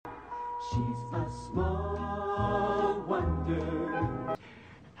She's a small wonder.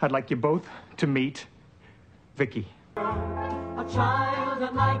 I'd like you both to meet Vicky. A child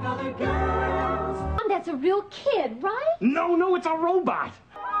unlike other girls. That's a real kid, right? No, it's a robot.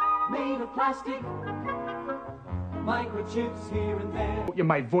 Made of plastic. Microchips here and there.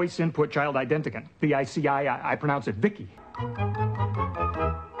 My voice input child identicant. VICI, I pronounce it Vicky.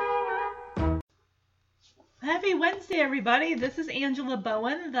 Happy Wednesday, everybody. This is Angela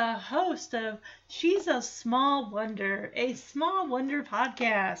Bowen, the host of She's a Small Wonder, a Small Wonder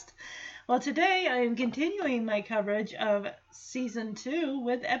podcast. Well, today I am continuing my coverage of Season 2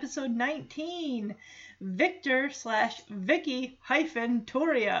 with Episode 19,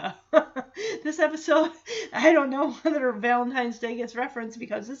 Victor/Vicky-Toria. This episode, I don't know whether Valentine's Day gets referenced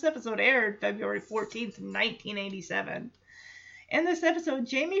because this episode aired February 14th, 1987. In this episode,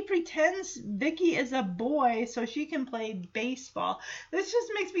 Jamie pretends Vicky is a boy so she can play baseball. This just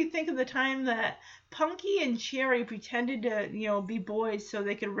makes me think of the time that Punky and Cherry pretended to, be boys so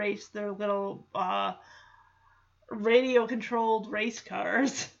they could race their little radio-controlled race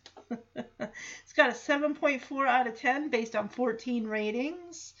cars. It's got a 7.4 out of 10 based on 14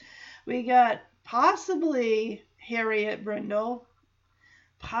 ratings. We got possibly Harriet Brindle,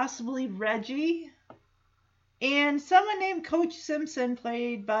 possibly Reggie, and someone named Coach Simpson,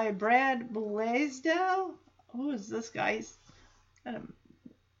 played by Brad Blaisdell. Who is this guy?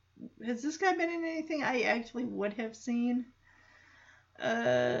 Has this guy been in anything I actually would have seen?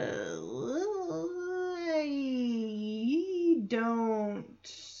 I don't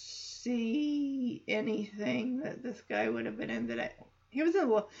see anything that this guy would have been in that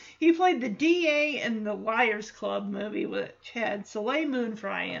he played the DA in the Liars Club movie, which had Soleil Moon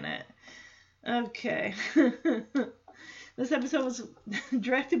Frye in it. Okay. This episode was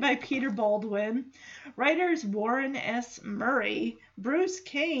directed by Peter Baldwin. Writers Warren S. Murray, Bruce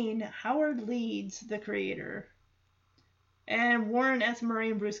Kane, Howard Leeds, the creator. And Warren S. Murray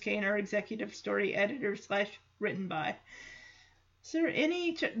and Bruce Kane are executive story editors / written by. Is there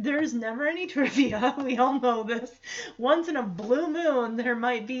any... There's never any trivia. We all know this. Once in a blue moon, there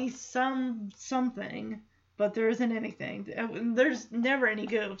might be something. But there isn't anything. There's never any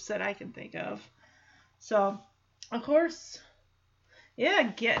goofs that I can think of. So, of course, yeah,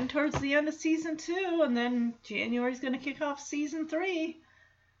 getting towards the end of Season 2, and then January's going to kick off Season 3.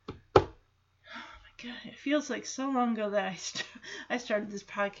 Oh my God, it feels like so long ago that I started this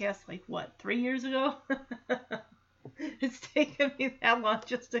podcast, 3 years ago? It's taken me that long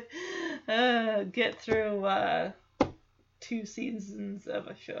just to get through 2 seasons of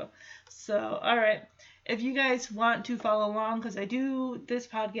a show. So, alright. If you guys want to follow along, because I do this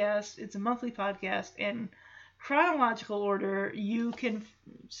podcast, it's a monthly podcast, in chronological order, you can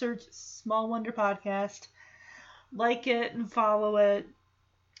search Small Wonder Podcast, like it and follow it.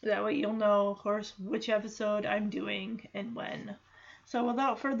 That way you'll know, of course, which episode I'm doing and when. So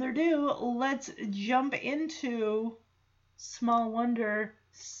without further ado, let's jump into Small Wonder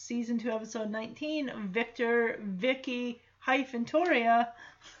Season 2, Episode 19, Victor/Vicky-Toria.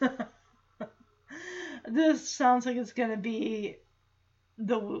 This sounds like it's gonna be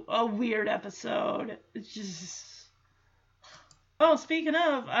a weird episode. It's just... Oh, speaking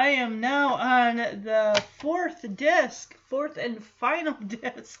of, I am now on the fourth and final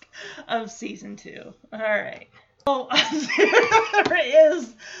disc of Season 2. Alright. Oh, there it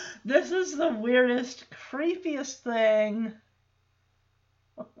is. This is the weirdest, creepiest thing.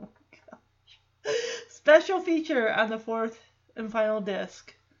 Oh my gosh. Special feature on the fourth and final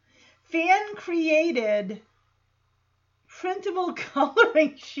disc. Fan-created printable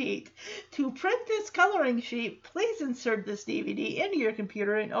coloring sheet. To print this coloring sheet, please insert this DVD into your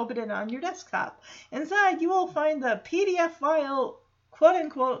computer and open it on your desktop. Inside, you will find the PDF file,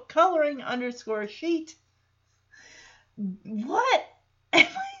 quote-unquote, coloring_sheet. What am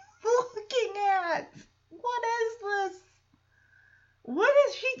I looking at? What is this? What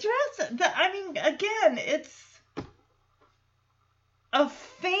is she dressed? Again, it's a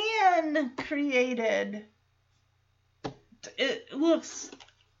fan created. It looks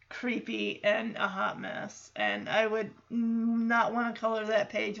creepy and a hot mess, and I would not want to color that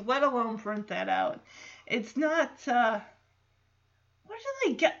page, let alone print that out. It's not, where did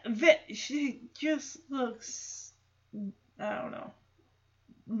they get she just looks, I don't know,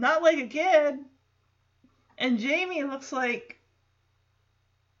 not like a kid. And Jamie looks like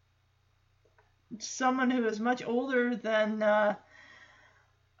someone who is much older than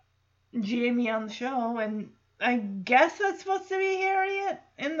Jamie on the show, and I guess that's supposed to be Harriet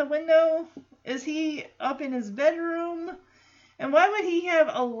in the window. Is he up in his bedroom? And why would he have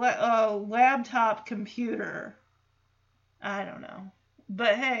a laptop computer? I don't know.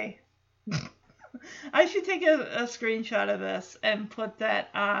 But hey, I should take a screenshot of this and put that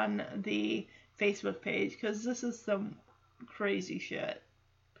on the Facebook page, because this is some crazy shit.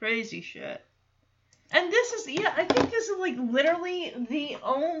 Crazy shit. And this is, yeah, I think this is like literally the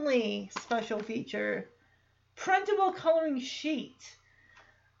only special feature printable coloring sheet.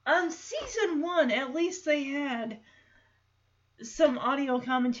 On season 1, at least they had some audio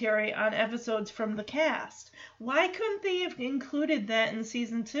commentary on episodes from the cast. Why couldn't they have included that in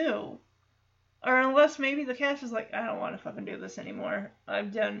season 2? Or unless maybe the cast was like, I don't want to fucking do this anymore.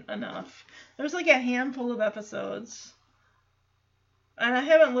 I've done enough. There's like a handful of episodes. And I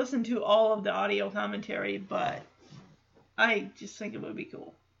haven't listened to all of the audio commentary, but I just think it would be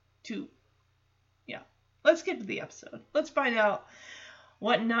cool to, yeah. Let's get to the episode. Let's find out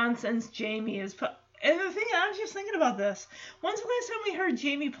what nonsense Jamie is. And the thing, I was just thinking about this. When's the last time we heard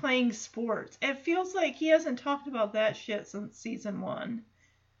Jamie playing sports? It feels like he hasn't talked about that shit since season 1.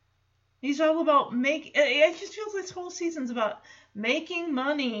 He's all about it just feels like this whole season's about making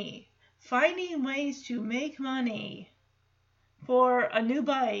money, finding ways to make money for a new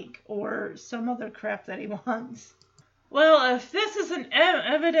bike or some other crap that he wants. Well, if this isn't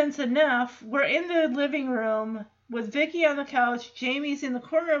evidence enough, we're in the living room with Vicky on the couch. Jamie's in the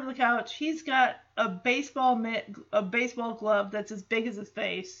corner of the couch. He's got a baseball glove that's as big as his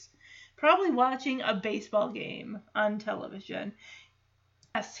face, probably watching a baseball game on television.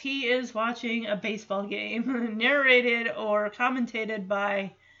 Yes, he is watching a baseball game, narrated or commentated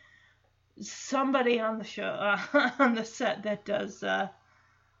by somebody on the show, on the set that does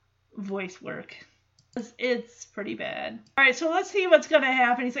voice work. It's pretty bad. All right, so let's see what's going to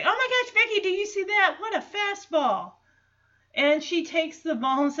happen. He's like, oh my gosh, Vicky, do you see that? What a fastball. And she takes the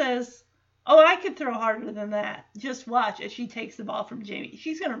ball and says, oh, I could throw harder than that. Just watch as she takes the ball from Jamie.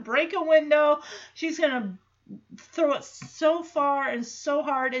 She's going to break a window. She's going to throw it so far and so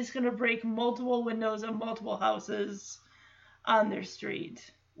hard it's going to break multiple windows of multiple houses on their street.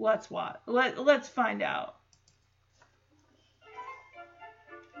 Let's watch. Let's find out.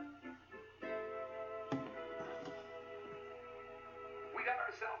 We got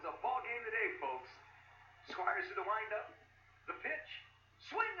ourselves a ball game today, folks. Squires to the windup, the pitch,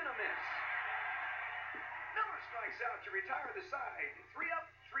 swing and a miss. Miller strikes out to retire the side. 3 up,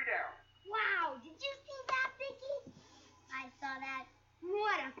 3 down. Wow, did you see that, Vicky? I saw that.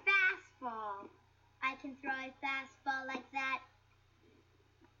 What a fastball. I can throw a fastball like that.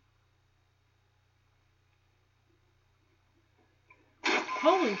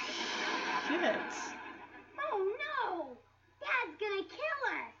 Holy shit. Oh no! Dad's gonna kill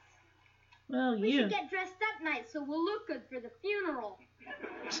us. Well, We should get dressed up nice so we'll look good for the funeral.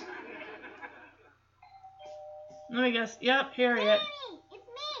 Let me guess. Yep, Harriet. Danny, it's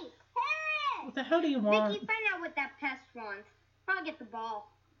me, Harris. What the hell do you want? Vicky, find out what that pest wants. I'll get the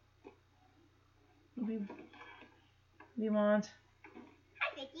ball. What do you want?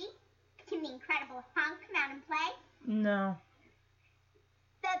 Hi, Vicky. Can the Incredible Hunk come out and play? No.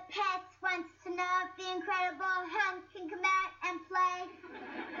 The pets wants to know if the Incredible Hunk can come out and play.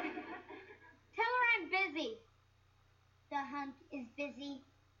 Tell her I'm busy. The Hunk is busy.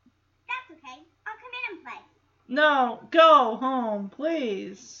 That's okay. I'll come in and play. No, go home,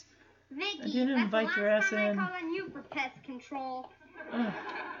 please. Vicky, I didn't that's invite the your last ass time in. I call on you for pest control. Ugh.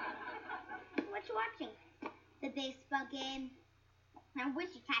 What you watching? The baseball game. I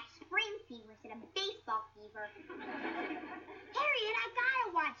wish you catch spring fever instead of baseball fever. Harriet, I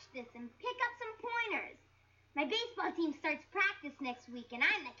gotta watch this and pick up some pointers. My baseball team starts practice next week and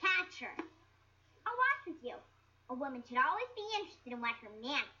I'm the catcher. I'll watch with you. A woman should always be interested in what her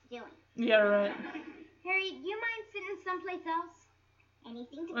man's doing. Yeah, right. Harriet, you mind sitting someplace else?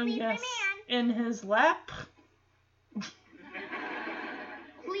 Anything to I please my guess man. in his lap.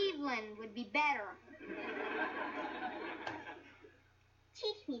 Cleveland would be better.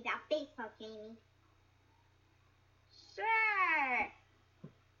 Teach me about baseball, Jamie. Sure.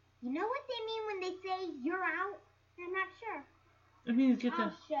 You know what they mean when they say you're out? I'm not sure. I mean, get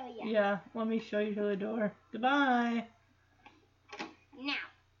I'll show you. Yeah, let me show you to the door. Goodbye. Now,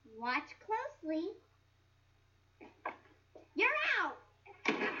 watch closely. You're out.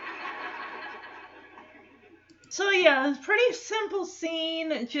 So yeah, it's a pretty simple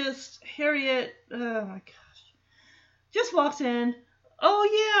scene. Just Harriet, oh my gosh, just walks in.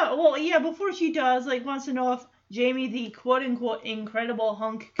 Oh yeah, well yeah, before she does, like wants to know if Jamie, the quote-unquote Incredible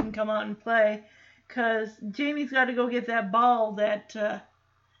Hunk, can come out and play. Because Jamie's got to go get that ball that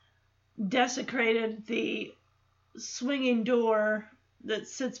desecrated the swinging door that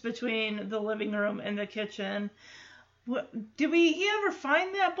sits between the living room and the kitchen. Did he ever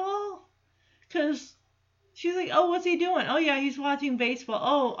find that ball? Because she's like, oh, what's he doing? Oh, yeah, he's watching baseball.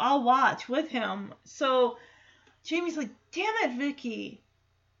 Oh, I'll watch with him. So Jamie's like, damn it, Vicky.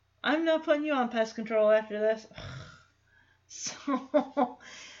 I'm not putting you on pest control after this. So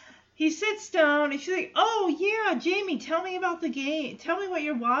he sits down and she's like, oh, yeah, Jamie, tell me about the game. Tell me what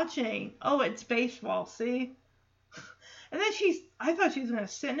you're watching. Oh, it's baseball, see? And then I thought she was going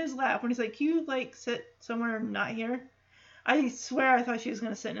to sit in his lap. When he's like, can you, like, sit somewhere not here? I swear I thought she was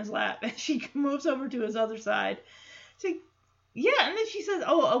going to sit in his lap. And she moves over to his other side. She's like, yeah. And then she says,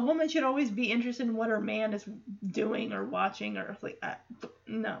 oh, a woman should always be interested in what her man is doing or watching or, like,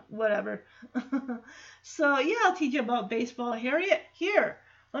 no, whatever. So, yeah, I'll teach you about baseball. Harriet, here,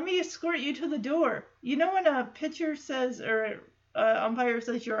 let me escort you to the door. You know when a pitcher says, or umpire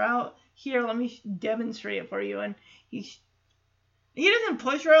says you're out? Here, let me demonstrate it for you. And he doesn't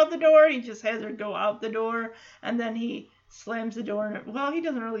push her out the door. He just has her go out the door. And then he slams the door in her. Well, he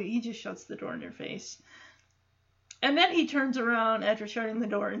doesn't really. He just shuts the door in her face. And then he turns around after shutting the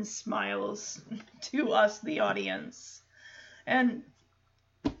door and smiles to us, the audience. And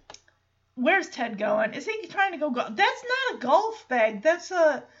where's Ted going? Is he trying to go golf? That's not a golf bag. That's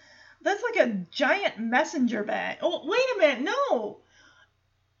like a giant messenger bag. Oh, wait a minute. No.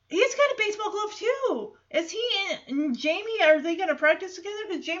 He's got a baseball glove too. Is he and Jamie, are they going to practice together?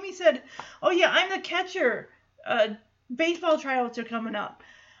 Because Jamie said, oh yeah, I'm the catcher. Baseball tryouts are coming up.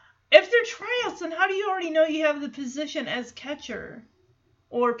 If they're tryouts, then how do you already know you have the position as catcher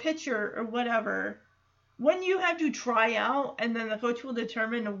or pitcher or whatever? When you have to try out and then the coach will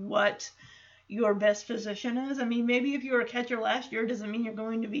determine what your best position is. I mean, maybe if you were a catcher last year, it doesn't mean you're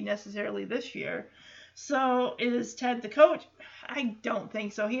going to be necessarily this year. So is Ted the coach? I don't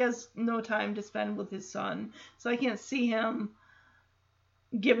think so. He has no time to spend with his son. So I can't see him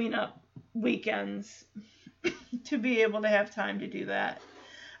giving up weekends to be able to have time to do that.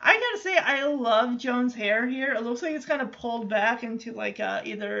 I gotta say, I love Joan's hair here. It looks like it's kind of pulled back into like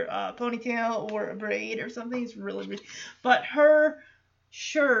either a ponytail or a braid or something. It's really, really... But her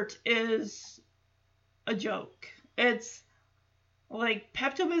shirt is a joke. It's like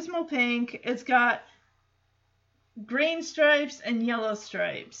Pepto-Bismol pink. It's got green stripes and yellow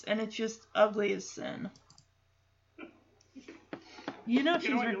stripes, and it's just ugly as sin. You know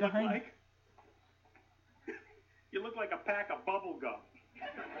she's right behind. Like? You look like a pack of bubble gum.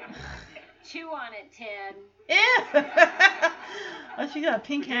 Chew on it, Ted. Yeah. Oh, she got a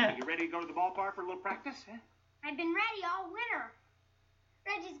pink hat. You ready to go to the ballpark for a little practice? Huh? I've been ready all winter.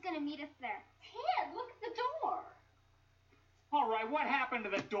 Reggie's gonna meet us there. Ted, look at the door. All right, what happened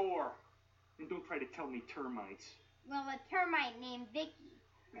to the door? And don't try to tell me termites. Well, a termite named Vicky.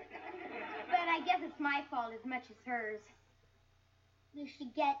 But I guess it's my fault as much as hers. We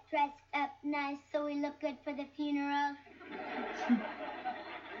should get dressed up nice so we look good for the funeral.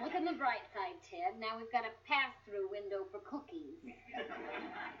 Look on the bright side, Ted. Now we've got a pass-through window for cookies.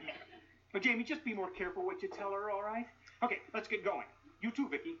 But Jamie, just be more careful what you tell her, all right? Okay, let's get going. You too,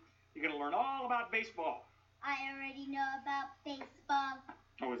 Vicky. You're going to learn all about baseball. I already know about baseball.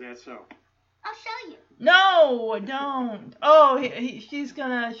 Oh, is that so? I'll show you. No, don't. Oh, she's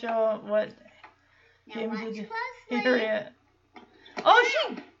gonna show what Now James watch did. closely. Harriet. Oh,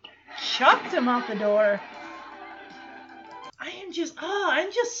 she chucked him out the door. I'm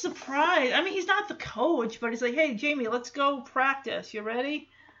just surprised. I mean, he's not the coach, but he's like, hey, Jamie, let's go practice. You ready?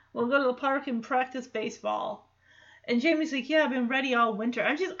 We'll go to the park and practice baseball. And Jamie's like, yeah, I've been ready all winter.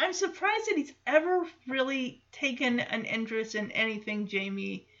 I'm surprised that he's ever really taken an interest in anything,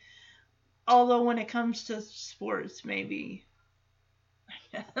 Jamie. Although when it comes to sports, maybe.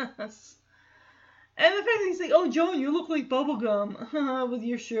 I guess. And the fact that he's like, oh, Joan, you look like bubblegum with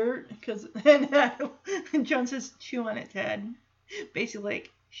your shirt. And Joan says, chew on it, Ted. Basically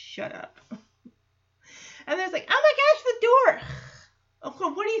like, shut up. And there's like, oh my gosh, the door.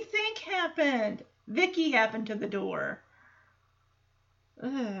 Oh, what do you think happened? Vicky happened to the door.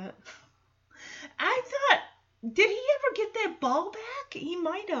 Ugh. I thought, did he ever get that ball back? He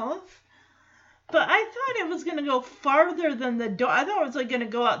might have. But I thought it was going to go farther than the door. I thought it was like going to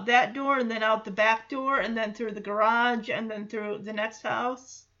go out that door and then out the back door and then through the garage and then through the next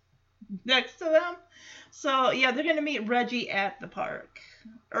house next to them. So, yeah, they're going to meet Reggie at the park.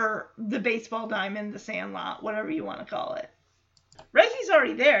 Or the baseball diamond, the sandlot, whatever you want to call it. Reggie's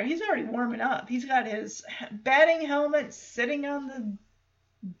already there. He's already warming up. He's got his batting helmet sitting on the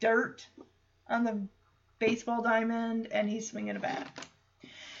dirt on the baseball diamond, and he's swinging a bat.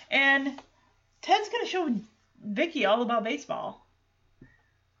 And Ted's going to show Vicky all about baseball.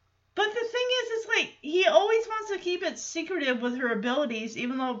 But the thing is, it's like, he always wants to keep it secretive with her abilities,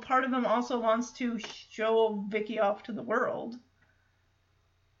 even though part of him also wants to show Vicky off to the world.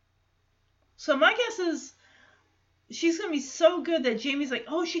 So my guess is she's going to be so good that Jamie's like,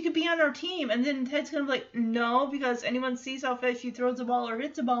 oh, she could be on our team. And then Ted's going to be like, no, because anyone sees how fast she throws a ball or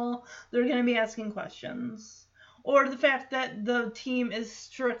hits a ball, they're going to be asking questions. Or the fact that the team is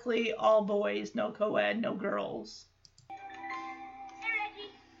strictly all boys, no co-ed, no girls. Hey,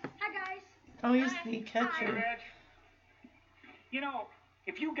 Reggie. Hi, guys. Oh, he's the Hey, catcher. Reg. You know,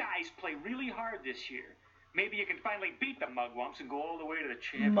 if you guys play really hard this year, maybe you can finally beat the Mugwumps and go all the way to the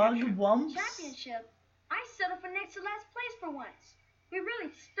championship. Mugwumps? Championship? I settled for next to last place for once. We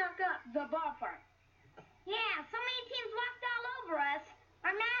really stunk up the ballpark. Yeah, so many teams walked all over us.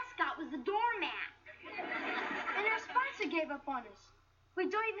 Our mascot was the doormat. And our sponsor gave up on us.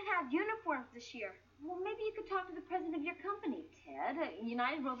 We don't even have uniforms this year. Well, maybe you could talk to the president of your company, Ted.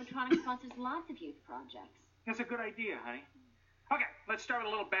 United Robotronics sponsors lots of youth projects. That's a good idea, honey. Okay, let's start with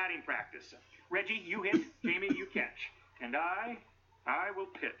a little batting practice. Reggie, you hit. Jamie, you catch. And I will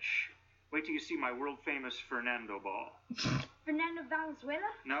pitch. Wait till you see my world-famous Fernando ball. Fernando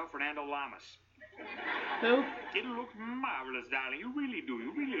Valenzuela? No, Fernando Lamas. Who? It'll look marvelous, darling. You really do.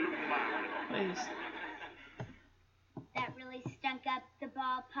 You really look marvelous. Please. That really stunk up the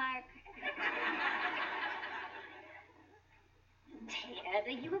ballpark.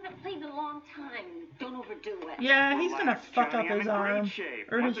 Ted, you haven't played in a long time. Don't overdo it. Yeah, he's going to Relax, fuck Johnny, up I'm his in great arm.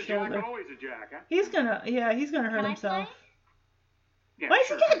 shape. Or Once his a jack, shoulder. always a jack, huh? He's going to hurt Can I himself. play? Yeah, Why is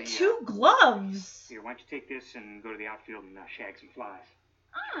sure, he getting honey, 2 gloves? Here, why don't you take this and go to the outfield and shag some flies?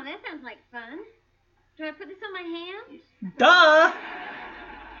 Oh, that sounds like fun. Do I put this on my hands? Duh!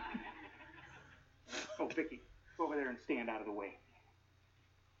 Oh, Vicky, go over there and stand out of the way.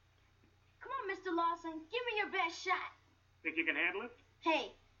 Come on, Mr. Lawson. Give me your best shot. Think you can handle it?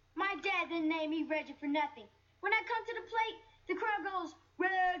 Hey, my dad didn't name me Reggie for nothing. When I come to the plate, the crowd goes,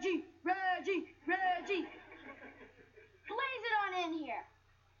 Reggie, Reggie, Reggie. Blaze it on in here.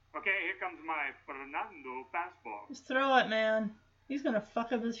 Okay, here comes my Fernando fastball. Just throw it, man. He's going to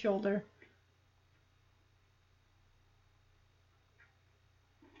fuck up his shoulder.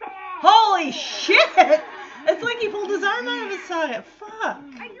 Holy shit! It's like he pulled his arm out of his socket. Fuck.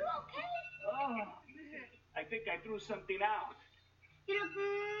 Are you okay? Oh, I think I threw something out. You look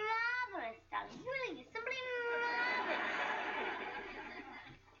marvelous, darling. You really did simply marvelous.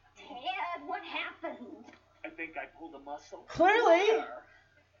 Ted, what happened? I think I pulled a muscle. Clearly.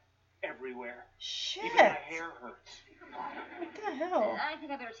 Everywhere. Shit. Even my hair hurts. What the hell? I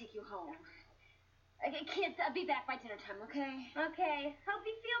think I better take you home. Kids, I'll be back by dinner time, okay? Okay. Hope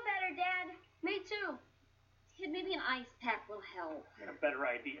you feel better, Dad. Me too. Kid, maybe an ice pack will help. I got a better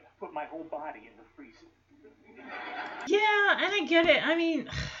idea. Put my whole body in the freezer. Yeah, and I get it. I mean,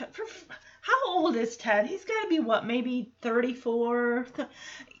 how old is Ted? He's got to be, what, maybe 34?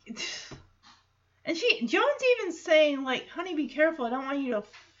 And Joan's even saying, like, honey, be careful. I don't want you to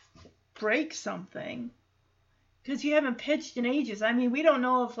break something. Because you haven't pitched in ages. I mean, we don't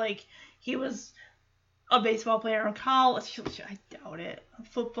know if, like, he was a baseball player in college. I doubt it.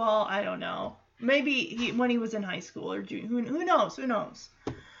 Football, I don't know. Maybe when he was in high school or junior. Who knows? Who knows?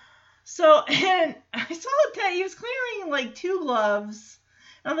 So, and I saw that he was clearing, like, 2 gloves.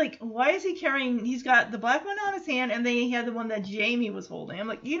 I'm like, why is he carrying, he's got the black one on his hand, and then he had the one that Jamie was holding. I'm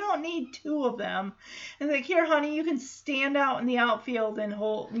like, you don't need 2 of them. And like, here, honey, you can stand out in the outfield and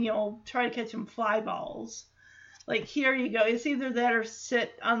hold, try to catch some fly balls. Like, here you go. It's either that or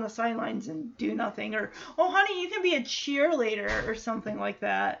sit on the sidelines and do nothing. Or, oh, honey, you can be a cheerleader or something like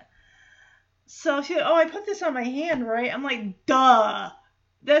that. So she, I put this on my hand, right? I'm like, duh.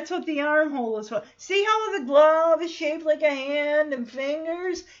 That's what the armhole is for. See how the glove is shaped like a hand and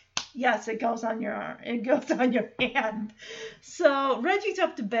fingers? Yes, it goes on your arm. It goes on your hand. So Reggie's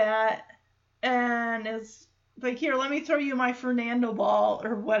up to bat and is like, here, let me throw you my Fernando ball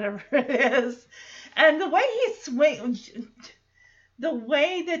or whatever it is. And the way the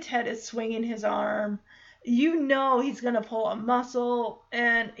way that Ted is swinging his arm, he's going to pull a muscle,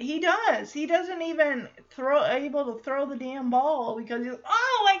 and he does. He doesn't even able to throw the damn ball because he's like,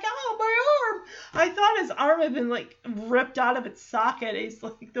 oh my God, my arm. I thought his arm had been like ripped out of its socket. He's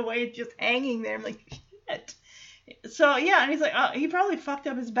like, the way it's just hanging there. I'm like, shit. So yeah, and he's like, oh, he probably fucked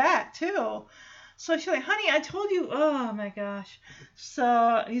up his back too. So she's like, honey, I told you. Oh my gosh.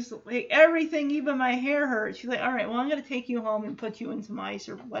 So he's like, everything, even my hair hurts. She's like, all right, well, I'm going to take you home and put you in some ice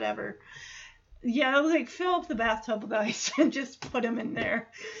or whatever. Yeah, I was like, fill up the bathtub with ice and just put him in there.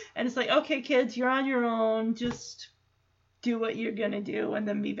 And it's like, okay, kids, you're on your own. Just do what you're going to do and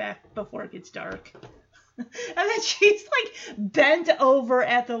then be back before it gets dark. And then she's like bent over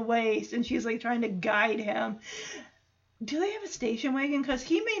at the waist and she's like trying to guide him. Do they have a station wagon? Because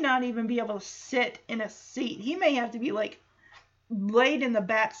he may not even be able to sit in a seat. He may have to be like laid in the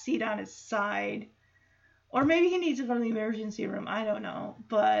back seat on his side. Or maybe he needs to go to the emergency room. I don't know.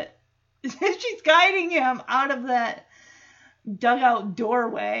 But she's guiding him out of that dugout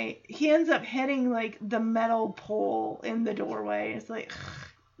doorway. He ends up hitting like the metal pole in the doorway. It's like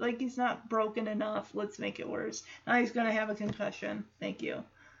he's not broken enough. Let's make it worse. Now he's going to have a concussion. Thank you.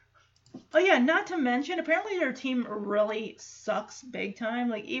 Oh yeah, not to mention, apparently their team really sucks big time.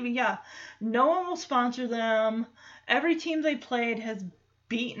 Like even, no one will sponsor them. Every team they played has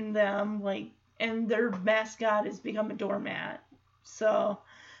beaten them, like, and their mascot has become a doormat. So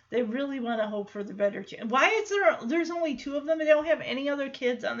they really want to hope for the better team. Why is there's only 2 of them and they don't have any other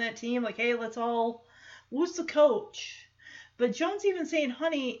kids on that team? Like, hey, who's the coach? But Joan's even saying,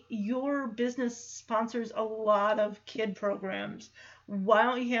 honey, your business sponsors a lot of kid programs. Why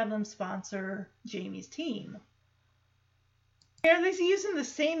don't you have them sponsor Jamie's team? Are they using the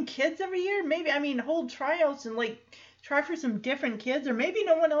same kids every year? Maybe, hold tryouts and, like, try for some different kids. Or maybe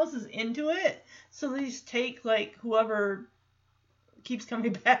no one else is into it. So they just take, like, whoever keeps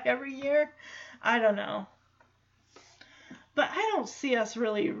coming back every year. I don't know. But I don't see us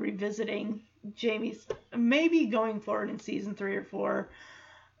really revisiting Jamie's, maybe going forward in season 3 or 4,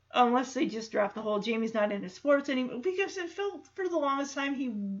 unless they just drop the whole Jamie's not into sports anymore, because it felt for the longest time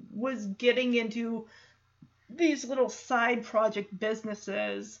he was getting into these little side project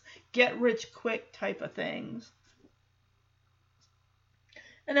businesses, get rich quick type of things.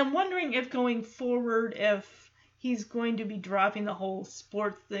 And I'm wondering if going forward, if he's going to be dropping the whole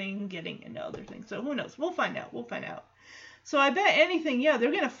sports thing, getting into other things. So who knows? We'll find out. So I bet anything, they're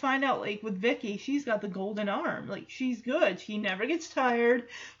going to find out, like, with Vicky, she's got the golden arm. Like, she's good. She never gets tired.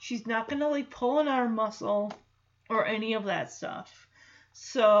 She's not going to, like, pull an arm muscle or any of that stuff.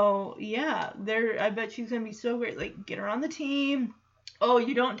 So, I bet she's going to be so great. Like, get her on the team. Oh,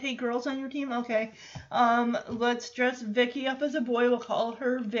 you don't take girls on your team? Okay. Let's dress Vicky up as a boy. We'll call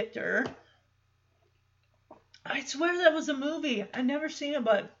her Victor. I swear that was a movie. I've never seen it,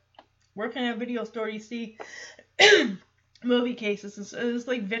 but working at a video store, you see movie cases. It was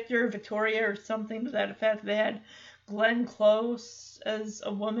like Victor, Victoria, or something to that effect. They had Glenn Close as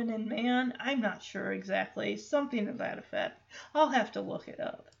a woman and man. I'm not sure exactly. Something to that effect. I'll have to look it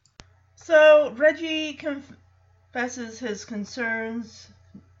up. So Reggie expresses his concerns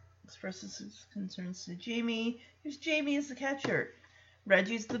to Jamie. Here's Jamie as the catcher.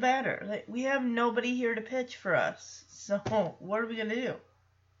 Reggie's the batter. Like, we have nobody here to pitch for us. So what are we going to do?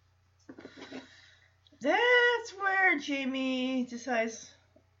 That's where Jamie decides,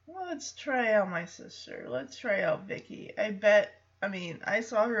 let's try out my sister. Let's try out Vicky. I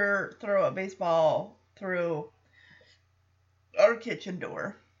saw her throw a baseball through our kitchen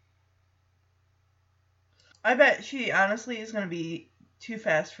door. I bet she honestly is going to be too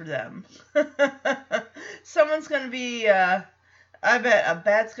fast for them. Someone's going to be, I bet a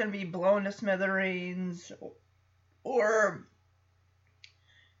bat's going to be blown to smithereens, or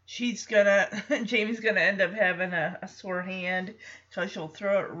Jamie's gonna end up having a sore hand because she'll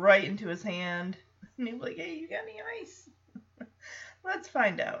throw it right into his hand. And he'll be like, hey, you got any ice? Let's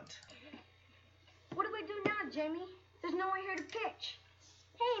find out. What do we do now, Jamie? There's no one here to pitch.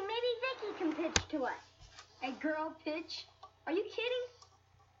 Hey, maybe Vicky can pitch to us. A girl pitch? Are you kidding?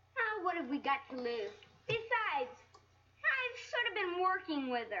 Oh, what have we got to lose? Besides, I've sort of been working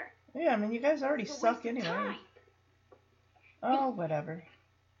with her. Yeah, you guys already It's a suck waste of anyway. time. Oh, whatever.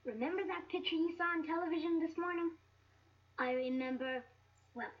 Remember that picture you saw on television this morning? I remember.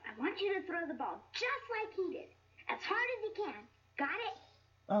 Well, I want you to throw the ball just like he did. As hard as you can. Got it?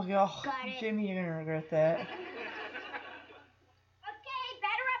 Oh, Got it. Jamie, you're gonna regret that. Okay,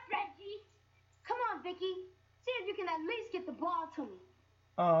 batter up, Reggie. Come on, Vicky. See if you can at least get the ball to me.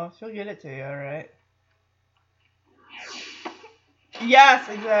 Oh, she'll get it to you, alright. Yes,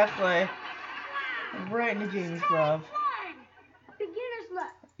 exactly. Right into Jamie's glove. Beginner's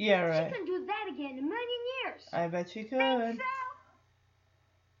luck. Yeah, right. She can do that again in a million years. I bet she could. Think so?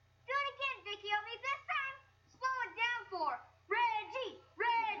 Do it again, Vicky. Only this time, slow it down for Reggie.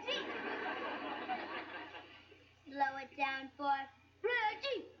 Reggie. Slow it down for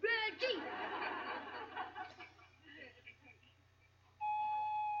Reggie, Reggie.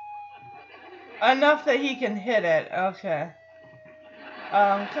 Enough that he can hit it. Okay.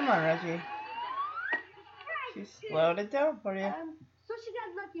 Come on, Reggie. She slowed it down for you. So she got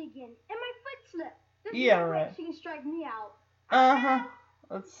lucky again, and my foot slipped. There's Yeah, no way right. She can strike me out. Uh-huh.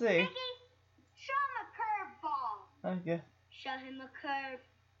 Let's see. Vicky. Show him a curveball. Okay. Show him a curve.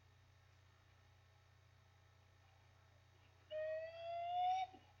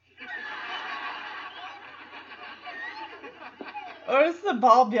 Or is the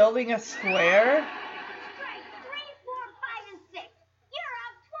ball building a square? Strike 3, 4, 5, and 6. You're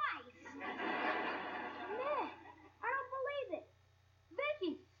out twice.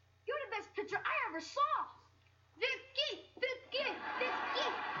 ever saw. Vicky, Vicky, Vicky,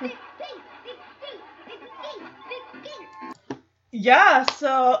 Vicky, Vicky, Vicky, Vicky. Yeah,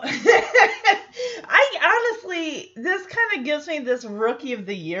 so I honestly, this kind of gives me this Rookie of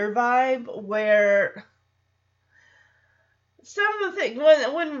the Year vibe where some of the things,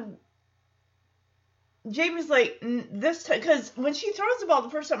 when Jamie's like, this time, because when she throws the ball the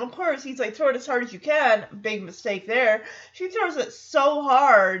first time, of course, he's like, throw it as hard as you can. Big mistake there. She throws it so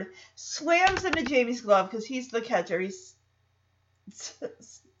hard, slams into Jamie's glove because he's the catcher. He's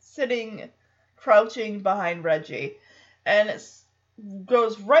sitting, crouching behind Reggie. And it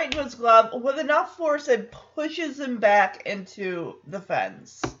goes right into his glove with enough force it pushes him back into the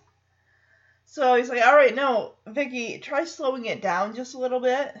fence. So he's like, all right, no, Vicky, try slowing it down just a little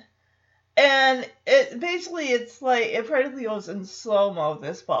bit. And it's like, it practically goes in slow-mo,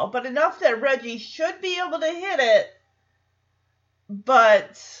 this ball. But enough that Reggie should be able to hit it.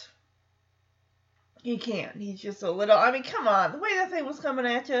 But he can't. He's just a little, I mean, come on. The way that thing was coming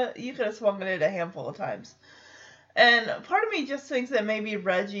at you, you could have swung at it a handful of times. And part of me just thinks that maybe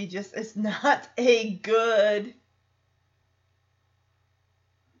Reggie just is not a good,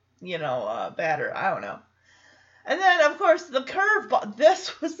 batter. I don't know. And then, of course, the curveball.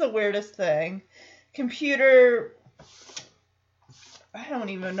 This was the weirdest thing. Computer, I don't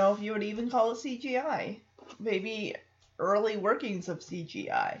even know if you would even call it CGI. Maybe early workings of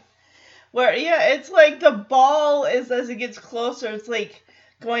CGI. Where, yeah, it's like the ball is, as it gets closer, it's like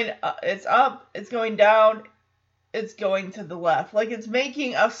going, it's up, it's going down, it's going to the left. Like it's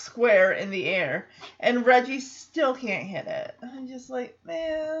making a square in the air. And Reggie still can't hit it. I'm just like,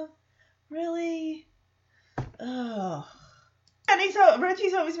 man, really? Ugh. And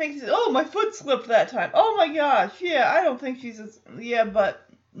Reggie's always making, oh, my foot slipped that time. Oh my gosh, yeah, I don't think yeah, but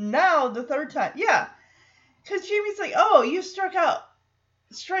now the third time, yeah. Because Jamie's like, oh, you struck out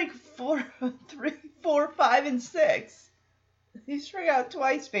strike 4, 3, 4, 5, and 6. You struck out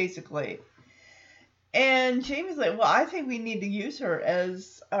twice, basically. And Jamie's like, well, I think we need to use her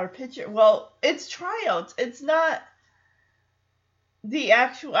as our pitcher. Well, it's tryouts. It's not the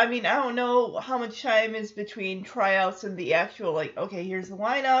actual, I mean, I don't know how much time is between tryouts and the actual, like, okay, here's the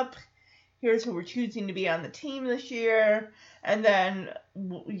lineup. Here's who we're choosing to be on the team this year. And then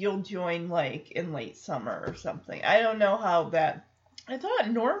you'll join, like, in late summer or something. I don't know how that, I thought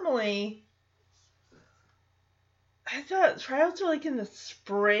tryouts are like in the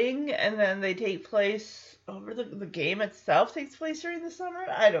spring and then they take place over the game itself takes place during the summer.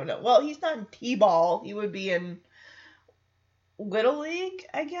 I don't know. Well, he's not in T-ball. He would be in Little League,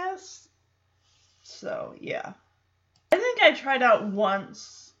 I guess. So, yeah. I think I tried out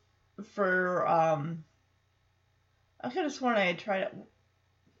once for, I could have sworn I had tried it.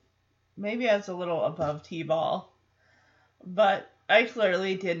 Maybe I was a little above T-ball. But I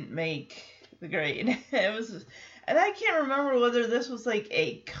clearly didn't make the grade. It was, and I can't remember whether this was like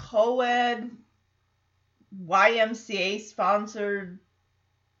a co-ed YMCA sponsored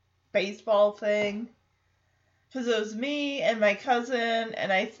baseball thing. Because it was me and my cousin,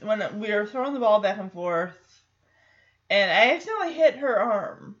 and when we were throwing the ball back and forth, and I accidentally hit her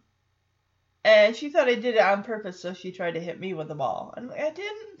arm. And she thought I did it on purpose, so she tried to hit me with the ball. And I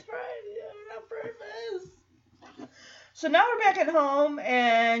didn't try to do it on purpose. So now we're back at home,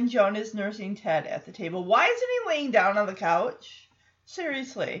 and Joan is nursing Ted at the table. Why isn't he laying down on the couch?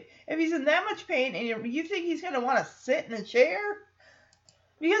 Seriously. If he's in that much pain, and you think he's going to want to sit in a chair?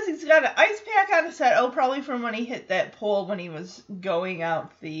 Because he's got an ice pack on his head. Oh, probably from when he hit that pole when he was going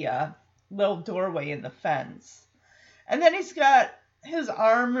out the little doorway in the fence. And then he's got his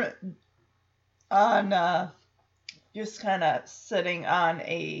arm on, just kind of sitting on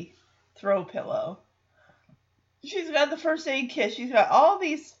a throw pillow. She's got the first aid kit. She's got all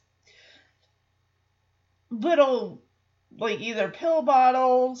these little, like, either pill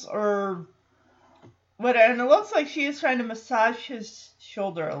bottles or whatever. And it looks like she is trying to massage his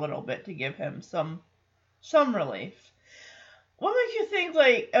shoulder a little bit to give him some relief. What makes you think,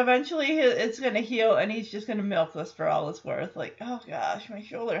 like, eventually it's going to heal and he's just going to milk this for all it's worth? Like, oh gosh, my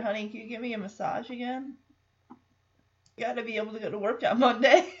shoulder, honey, can you give me a massage again? Gotta be able to go to work on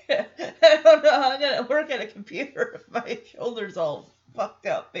Monday. I don't know how I'm gonna work at a computer if my shoulder's all fucked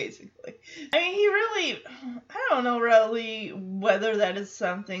up, basically. I mean, I don't know really whether that is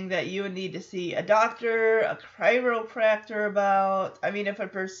something that you would need to see a doctor, a chiropractor about. I mean, if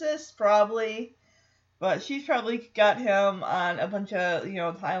it persists, probably. But she's probably got him on a bunch of,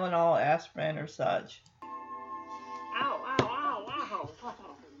 Tylenol, aspirin, or such. Ow, ow, ow, ow.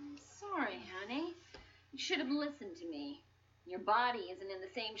 Sorry, honey. You should have listened to me. Your body isn't in the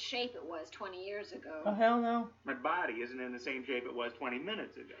same shape it was 20 years ago. Oh, hell no. My body isn't in the same shape it was 20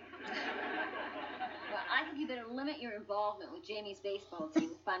 minutes ago. Well, I think you better limit your involvement with Jamie's baseball team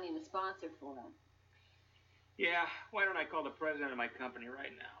and finding a sponsor for him. Yeah, why don't I call the president of my company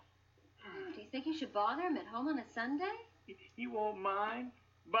right now? Do you think you should bother him at home on a Sunday? He won't mind.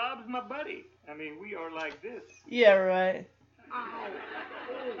 Bob's my buddy. I mean, we are like this. Yeah, right.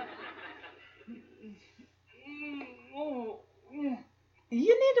 You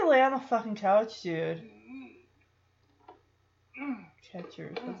need to lay on the fucking couch, dude.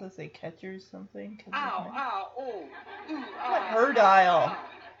 Catchers. What does that say? Catchers something? Let her dial.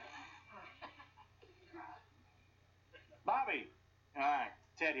 Bobby. Hi,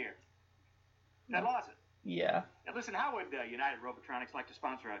 Ted here. Ted Lawson. Yeah. Now listen, how would United Robotronics like to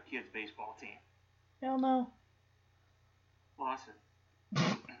sponsor a kids' baseball team? Hell no. Lawson.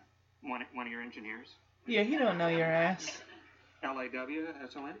 One of your engineers? Yeah, he don't know your ass.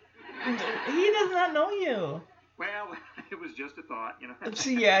 LAWSON? He does not know you. Well, it was just a thought, you know. So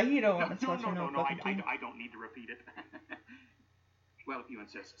yeah, he don't want to sponsor No, fucking team. I don't need to repeat it. Well, if you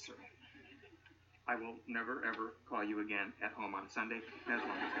insist, sir. I will never, ever call you again at home on Sunday, as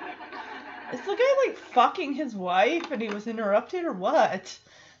long as... Is the guy like fucking his wife and he was interrupted or what?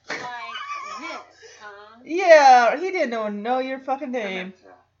 Like this, huh? Yeah, he didn't know your fucking name.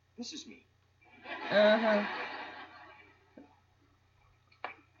 This is me. Uh-huh.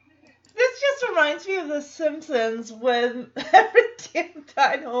 This just reminds me of The Simpsons when every damn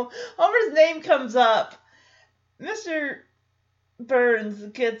time Homer's name comes up, Mr. Burns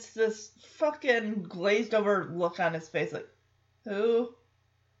gets this fucking glazed over look on his face like, who?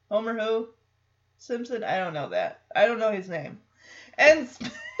 Homer who? Simpson? I don't know that. I don't know his name. And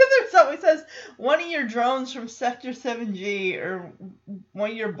there's always says, one of your drones from Sector 7G or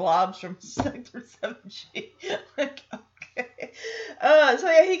one of your blobs from Sector 7G. Like, okay. So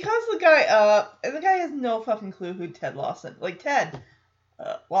yeah, he calls the guy up, and the guy has no fucking clue who Ted Lawson. Like, Ted.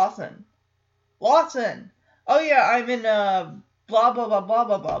 Lawson. Lawson! Oh yeah, I'm in, blah, blah, blah, blah,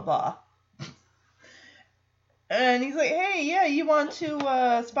 blah, blah, blah. And he's like, hey, yeah, you want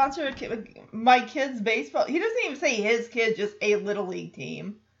to sponsor my kid's baseball? He doesn't even say his kid, just a little league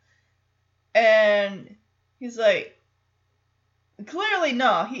team. And he's like, clearly,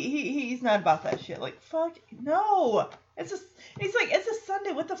 no, he's not about that shit. Like, fuck, no. He's like, it's a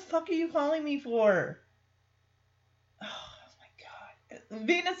Sunday. What the fuck are you calling me for? Oh, my God.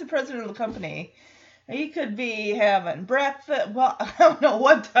 Being as the president of the company, he could be having breakfast, well, I don't know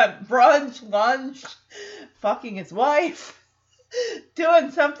what time, brunch, lunch, fucking his wife, doing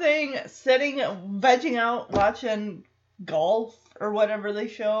something, sitting, vegging out, watching golf or whatever they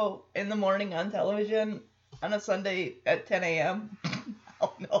show in the morning on television on a Sunday at 10 a.m.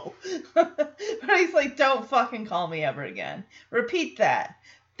 Oh no. But he's like, don't fucking call me ever again. Repeat that.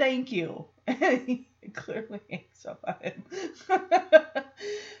 Thank you. And he clearly hangs up on him.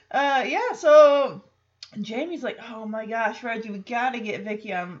 Yeah, so Jamie's like, oh my gosh, Reggie, we gotta get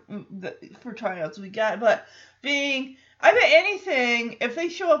Vicky on for tryouts. I bet anything, if they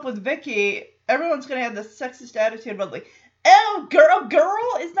show up with Vicky, everyone's gonna have the sexist attitude about like, oh,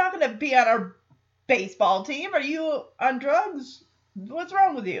 girl is not gonna be on our baseball team. Are you on drugs? What's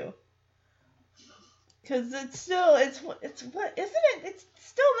wrong with you? Because it's still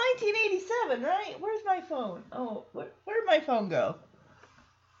 1987, right? Where's my phone? Oh, where'd my phone go?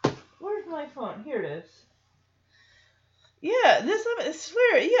 Where's my phone? Here it is. Yeah, I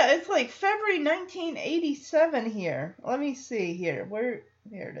swear, yeah, it's like February 1987 here. Let me see here.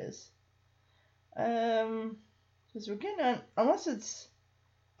 Here it is. Because we're getting on, unless it's,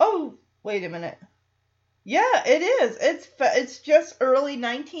 oh, wait a minute. Yeah, it is. It's just early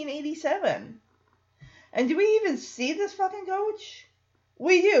 1987. And do we even see this fucking coach?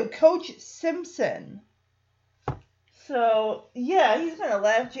 We do. Coach Simpson. So, yeah, he's gonna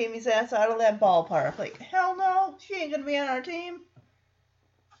laugh Jamie's ass out of that ballpark. Like, hell no, she ain't gonna be on our team.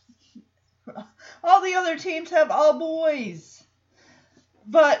 All the other teams have all boys.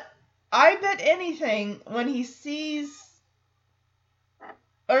 But I bet anything when he sees,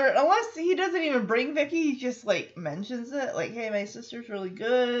 or unless he doesn't even bring Vicky, he just, like, mentions it. Like, hey, my sister's really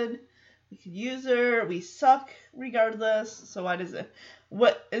good. We could use her. We suck regardless. So what is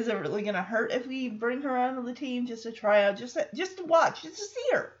it really going to hurt if we bring her onto the team just to try out, just to watch, just to see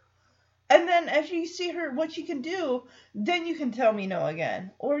her? And then after you see her, what she can do, then you can tell me no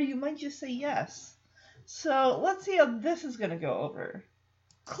again. Or you might just say yes. So let's see how this is going to go over.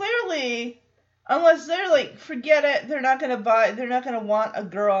 Clearly, unless they're like, forget it, they're not going to want a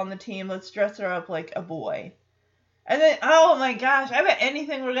girl on the team. Let's dress her up like a boy. And then, oh my gosh, I bet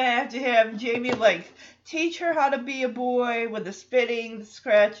anything we're going to have Jamie, like, teach her how to be a boy with the spitting, the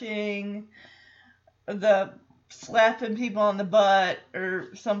scratching, the slapping people on the butt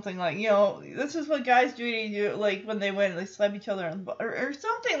or something like, this is what guys do to you, like when they win, they slap each other on the butt or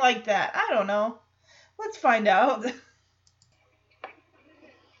something like that. I don't know. Let's find out. Man,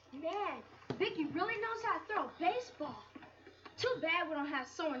 Vicky really knows how to throw a baseball. Too bad we don't have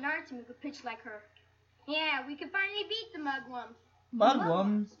someone on our team who could pitch like her. Yeah, we could finally beat the Mugwumps.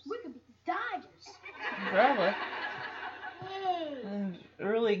 Mugwumps? We could beat the Dodgers. Probably. Hey.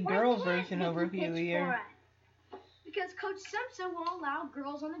 Early girl Why can't version over Vicky here pitch here. for us? Because Coach Simpson won't allow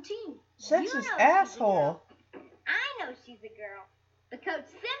girls on the team. Sexist You know she's a asshole. I know she's a girl, but Coach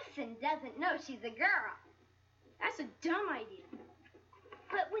Simpson doesn't know she's a girl. That's a dumb idea.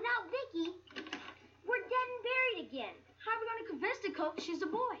 But without Vicky, we're dead and buried again. How are we going to convince the coach she's a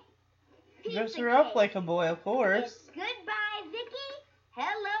boy? Dress Pizza her up cake. like a boy, of It's course. goodbye, Vicky.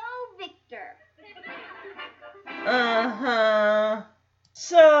 Hello, Victor. Uh-huh.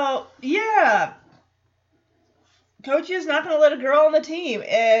 So, yeah. Coach is not going to let a girl on the team.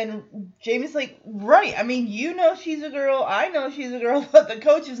 And Jamie's like, right. I mean, you know she's a girl. I know she's a girl. But the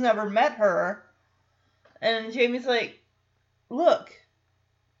coach has never met her. And Jamie's like, look.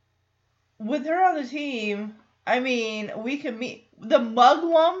 With her on the team, I mean, we can meet. The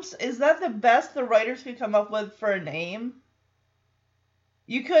Mugwumps, is that the best the writers could come up with for a name?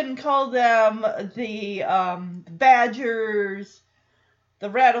 You couldn't call them the Badgers,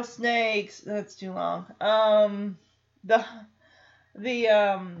 the Rattlesnakes. That's too long. The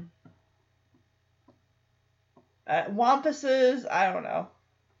Wampuses. I don't know.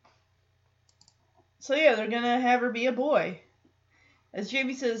 So yeah, they're gonna have her be a boy. As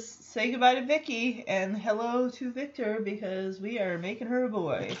Jamie says, say goodbye to Vicky and hello to Victor because we are making her a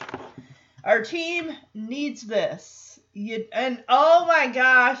boy. Our team needs this. And oh my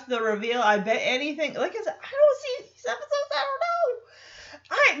gosh, the reveal, I bet anything, like I said, I don't see these episodes, I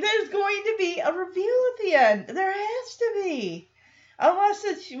don't know. There's going to be a reveal at the end. There has to be.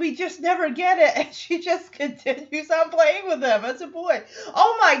 Unless we just never get it and she just continues on playing with them as a boy.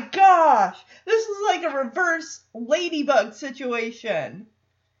 Oh my gosh! This is like a reverse Ladybug situation.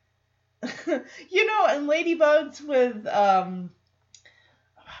 In Ladybugs with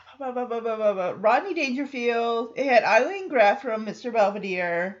Rodney Dangerfield, it had Eileen Graff from Mr.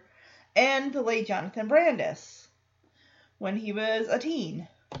 Belvedere, and the late Jonathan Brandis when he was a teen.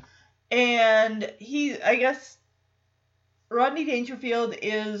 And I guess Rodney Dangerfield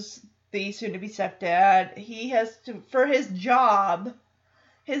is the soon-to-be stepdad. He has to, for his job,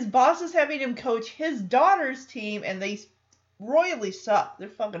 his boss is having him coach his daughter's team, and they royally suck. They're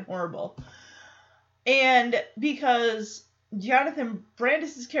fucking horrible. And because Jonathan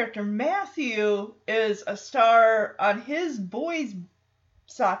Brandis' character, Matthew, is a star on his boys'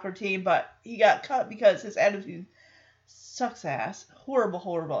 soccer team, but he got cut because his attitude sucks ass. Horrible,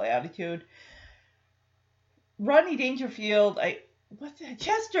 horrible attitude. Rodney Dangerfield,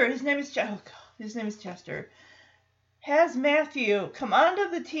 Chester, his name is Chester, has Matthew come onto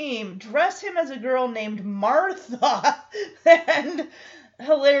the team, dress him as a girl named Martha, and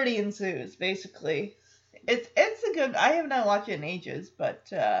hilarity ensues, basically. It's a good, I have not watched it in ages,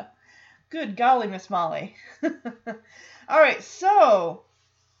 but good golly, Miss Molly. Alright, so,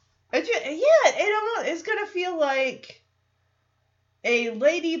 it's gonna feel like a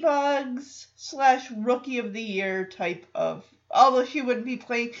Ladybugs / Rookie of the Year type of, although she wouldn't be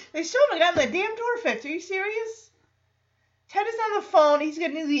playing. They still haven't gotten the damn door fixed. Are you serious? Ted is on the phone. He's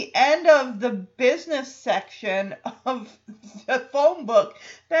getting to the end of the business section of the phone book.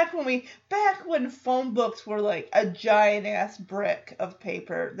 Back when phone books were like a giant ass brick of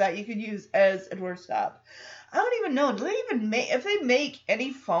paper that you could use as a doorstop. I don't even know. Do they even if they make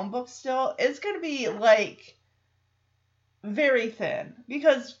any phone books still? It's gonna be like very thin,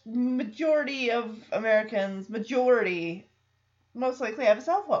 because majority of Americans, most likely have a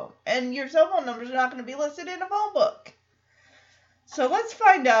cell phone, and your cell phone numbers are not going to be listed in a phone book. So let's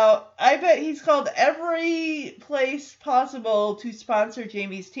find out. I bet he's called every place possible to sponsor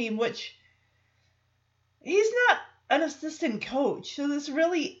Jamie's team, which he's not an assistant coach, so this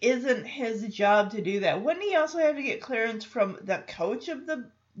really isn't his job to do that. Wouldn't he also have to get clearance from the coach of the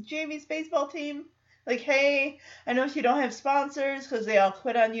Jamie's baseball team? Like, hey, I know you don't have sponsors because they all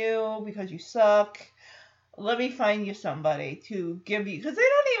quit on you because you suck. Let me find you somebody to give you, because they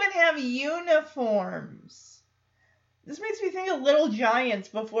don't even have uniforms. This makes me think of Little Giants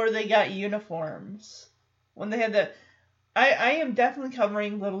before they got uniforms. When they had I am definitely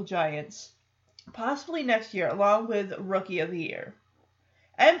covering Little Giants. Possibly next year, along with Rookie of the Year.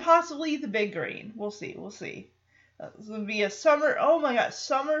 And possibly the Big Green. We'll see. This would be a summer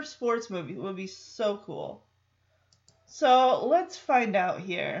sports movie. It would be so cool. So, let's find out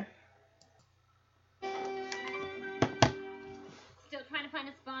here.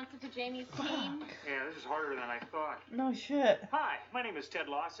 sponsor for Jamie's team? Yeah, this is harder than I thought. No shit. Hi, my name is Ted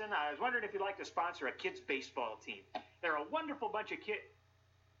Lawson. I was wondering if you'd like to sponsor a kids' baseball team. They're a wonderful bunch of kids.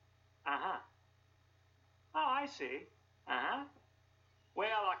 Uh-huh. Oh, I see. Uh-huh. Well,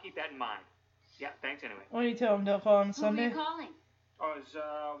 I'll keep that in mind. Yeah, thanks anyway. What do you tell him? Don't call him Who are Sunday? you calling? Oh, it's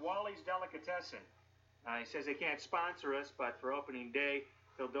Wally's Delicatessen. He says they can't sponsor us, but for opening day,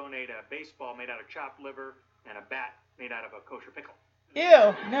 he'll donate a baseball made out of chopped liver and a bat made out of a kosher pickle.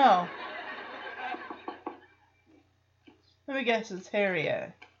 Ew, no. Let me guess, it's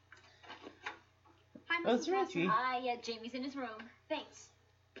Harriet. Hi, Oh, Mrs. it's Reggie. Lawson. Hi, Jamie's in his room. Thanks.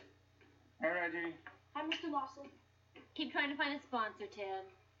 Hey, Reggie. Hi, Mr. Lawson. Keep trying to find a sponsor, Ted.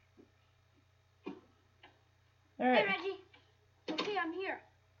 All right. Reggie. Okay, I'm here.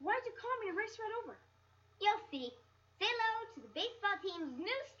 Why'd you call me and race right over? You'll see. Say hello to the baseball team's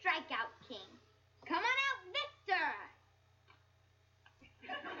new strikeout king. Come on out, Victor!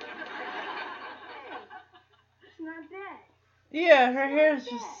 It's not bad. Yeah, her hair's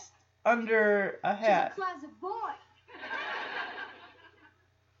just under a hat. She's a closet boy.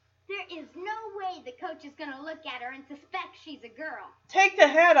 There is no way the coach is gonna look at her and suspect she's a girl. Take the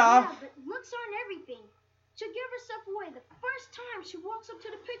hat off. Yeah, but looks aren't everything. She'll give herself away the first time she walks up to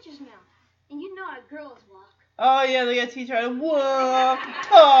the pitchers now. And you know how girls walk. Oh yeah, they gotta teach her how to walk,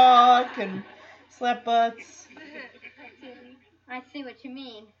 talk, and slap butts. I see what you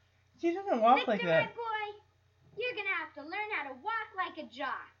mean. She doesn't walk Victor, like my that. boy, you're gonna have to learn how to walk like a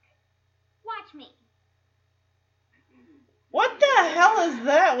jock. Watch me. What the hell is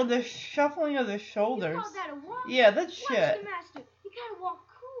that with the shuffling of the You shoulders? call that a walk? Yeah, that's Watch shit. the master. You gotta walk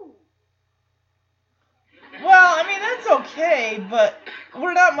cool. Well, I mean, that's okay, but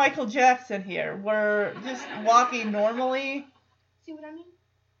we're not Michael Jackson here. We're just walking normally. See what I mean?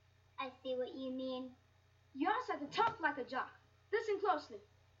 I see what you mean. You also have to talk like a jock. Listen closely.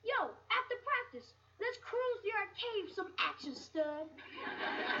 Yo, after practice, let's cruise the arcade some action, stud.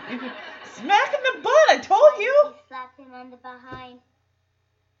 You can smack in the butt, I told you! You slap him on the behind.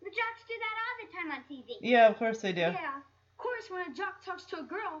 The jocks do that all the time on TV. Yeah, of course they do. Yeah, of course, when a jock talks to a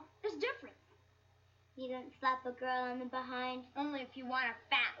girl, it's different. You don't slap a girl on the behind. Only if you want a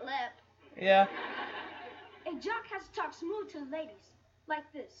fat lip. Yeah. A jock has to talk smooth to the ladies, like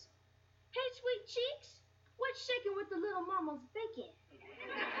this. Hey, sweet cheeks, what's shaking with the little mama's bacon?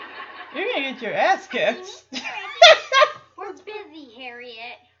 You're gonna get your ass kicked. We're busy,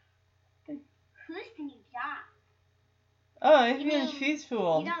 Harriet. Who's the new jock? Oh, it You means mean she's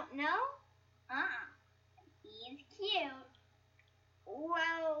fooled. You don't know? He's cute.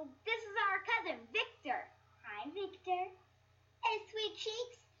 Well, this is our cousin, Victor. Hi, Victor. Hey, sweet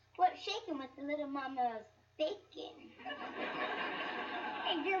cheeks. What's shaking with the little mama's bacon?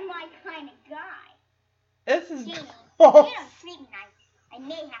 And you're my kind of guy. This is Jamie, gross. you don't treat me nice. I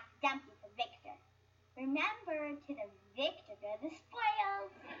may have to dump you for Victor. Remember, to the victor go the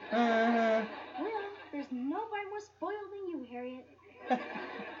spoils. Well, there's nobody more spoiled than you, Harriet.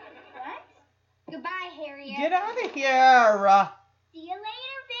 What? Goodbye, Harriet. Get out of here. See you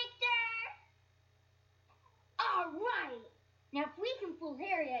later, Victor. All right. Now, if we can fool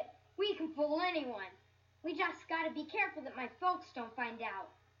Harriet, we can fool anyone. We just gotta be careful that my folks don't find out.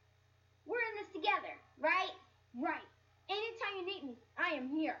 We're in this together, right? Right. Anytime you need me, I am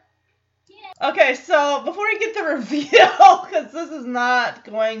here. Okay, so before we get the reveal, because this is not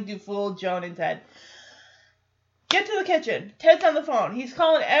going to fool Joan and Ted, get to the kitchen. Ted's on the phone. He's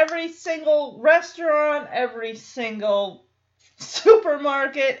calling every single restaurant, every single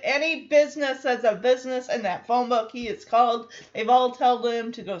supermarket, any business that's a business in that phone book he is called. They've all told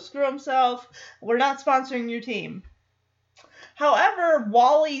him to go screw himself. We're not sponsoring your team. However,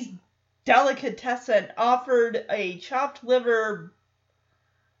 Wally's Delicatessen offered a chopped liver,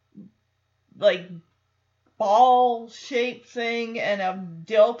 like, ball-shaped thing and a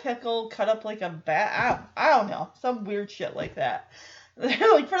dill pickle cut up like a bat. I don't know. Some weird shit like that.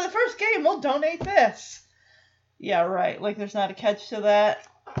 They're like, for the first game, we'll donate this. Yeah, right. Like, there's not a catch to that.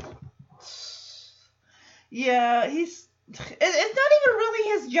 Yeah, it's not even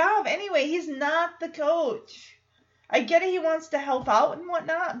really his job anyway. He's not the coach. I get it, he wants to help out and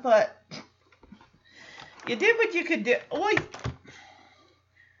whatnot, but you did what you could do. Like,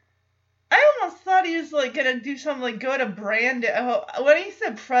 I almost thought he was, like, gonna do something like go to Brandon. When he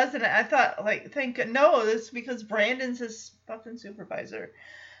said president, I thought, like, no, this is because Brandon's his fucking supervisor.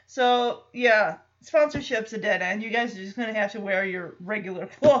 So, yeah, sponsorship's a dead end. You guys are just gonna have to wear your regular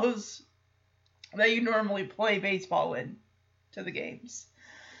clothes that you normally play baseball in to the games.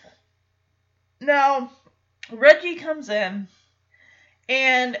 Now, Reggie comes in,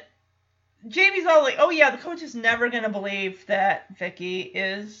 and Jamie's all like, oh yeah, the coach is never going to believe that Vicky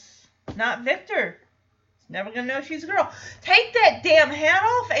is not Victor. He's never going to know she's a girl. Take that damn hat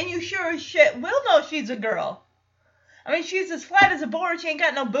off and you sure as shit will know she's a girl. I mean, she's as flat as a board. She ain't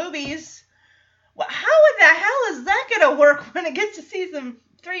got no boobies. Well, how in the hell is that going to work when it gets to season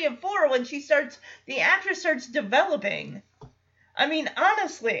 3 and 4 when the actress starts developing? I mean,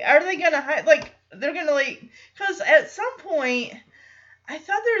 honestly, are they going to, they're going to, because at some point, I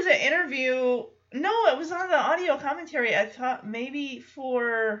thought there was an interview, no, it was on the audio commentary, I thought maybe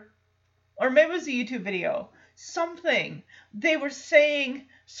or maybe it was a YouTube video, something, they were saying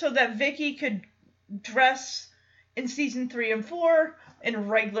so that Vicky could dress in season 3 and 4 in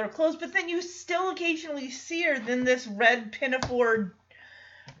regular clothes, but then you still occasionally see her in this red pinafore,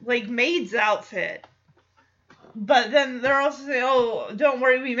 maid's outfit. But then they're also saying, oh, don't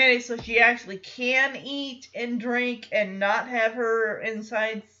worry, we made it so she actually can eat and drink and not have her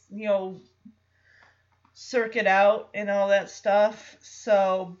insides, circuit out and all that stuff.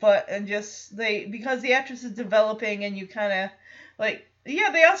 So, because the actress is developing and you kind of,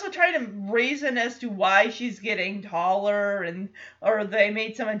 they also try to reason as to why she's getting taller or they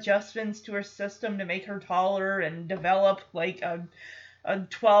made some adjustments to her system to make her taller and develop a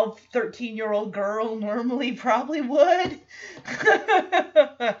 12, 13-year-old girl normally probably would.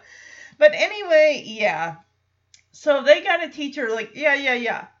 But anyway, yeah. So they got to teach her,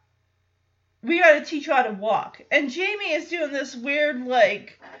 yeah. We got to teach you how to walk. And Jamie is doing this weird,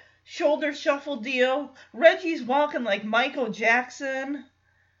 shoulder shuffle deal. Reggie's walking like Michael Jackson.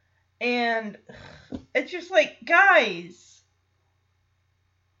 And it's just guys,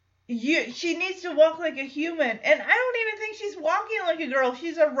 she needs to walk like a human. And I don't even think she's walking like a girl.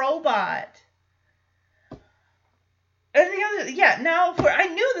 She's a robot. And I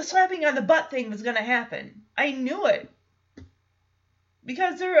knew the slapping on the butt thing was going to happen. I knew it.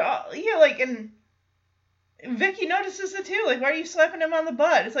 Because they're, and Vicky notices it too. Why are you slapping him on the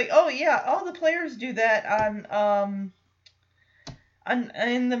butt? It's oh yeah, all the players do that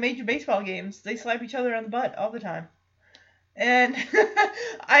in the major baseball games. They slap each other on the butt all the time. And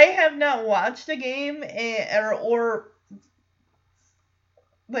I have not watched a game I've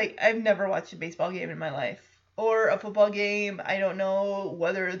never watched a baseball game in my life or a football game. I don't know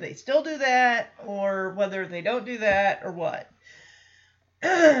whether they still do that or whether they don't do that or what.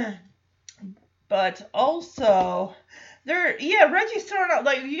 But also, Reggie's throwing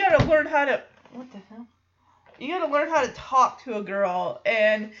out, you gotta learn how to, what the hell? You gotta learn how to talk to a girl,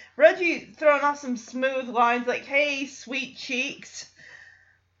 and Reggie throwing off some smooth lines hey, sweet cheeks.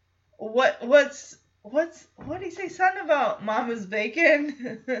 What did he say? Something about Mama's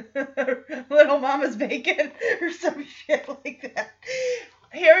bacon? Little Mama's bacon? Or some shit like that.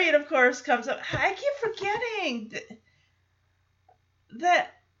 Harriet, of course, comes up. I keep forgetting that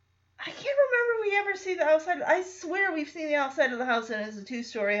I can't remember we ever see the outside. I swear we've seen the outside of the house and it's a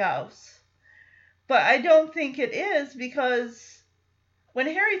 2-story house. But I don't think it is because when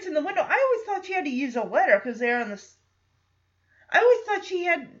Harriet's in the window, I always thought she had to use a ladder because they're on the... I always thought she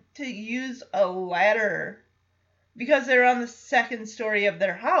had to use a ladder because they're on the 2nd story of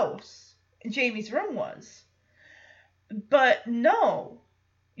their house. Jamie's room was. But no.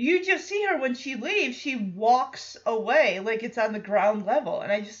 You just see her when she leaves, she walks away like it's on the ground level.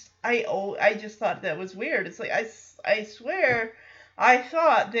 And I just thought that was weird. It's I swear I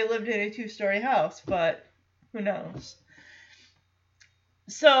thought they lived in a 2-story house, but who knows.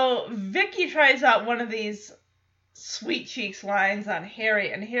 So Vicky tries out one of these sweet cheeks lines on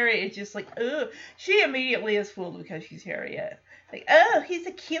Harriet, and Harriet is just ugh. She immediately is fooled because she's Harriet. Oh, he's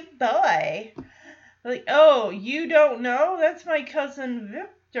a cute boy. Oh, you don't know? That's my cousin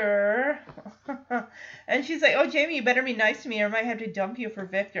Victor. And she's oh, Jamie, you better be nice to me or I might have to dump you for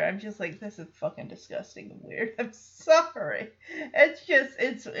Victor. I'm just this is fucking disgusting and weird. I'm sorry. It's just,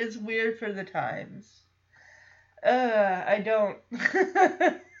 it's weird for the times. I don't...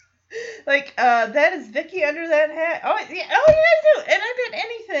 that is Vicky under that hat. Oh yeah, too. And I bet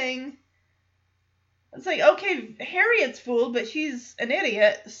anything. It's okay, Harriet's fooled, but she's an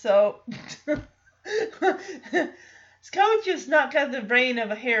idiot, so... Coach has not got the brain of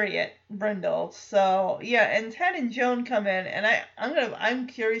a Harriet Brindle, so yeah. And Ted and Joan come in, and I'm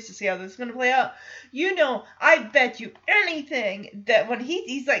curious to see how this is gonna play out. I bet you anything that when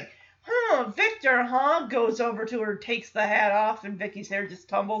he's Victor, goes over to her, takes the hat off, and Vicky's hair just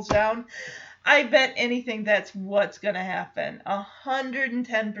tumbles down. I bet anything that's what's gonna happen.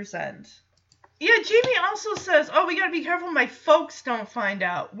 110%. Yeah, Jamie also says, oh, we gotta be careful my folks don't find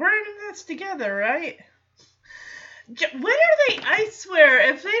out. We're in this together, right? When are they, I swear,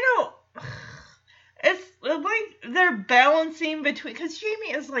 if they don't... It's like they're balancing between, because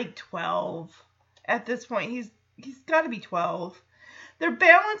Jamie is like 12 at this point. He's got to be 12. They're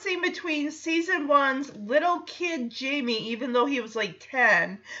balancing between season 1's little kid Jamie, even though he was like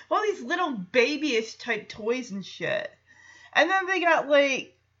 10, all these little babyish type toys and shit. And then they got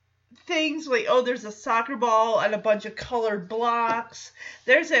like things like, oh, there's a soccer ball and a bunch of colored blocks.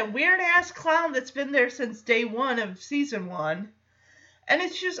 There's that weird ass clown that's been there since day 1 of season 1. And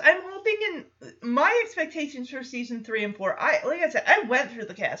it's just, I'm hoping in my expectations for season 3 and 4. Like I said, I went through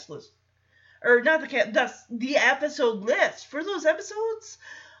the cast list. Or not the episode list for those episodes.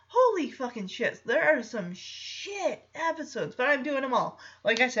 Holy fucking shit. There are some shit episodes, but I'm doing them all,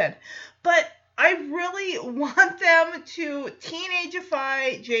 like I said. But I really want them to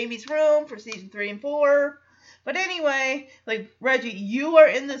teenageify Jamie's room for season 3 and 4. But anyway, like, Reggie, you are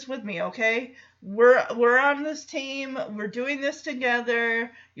in this with me, okay? We're on this team. We're doing this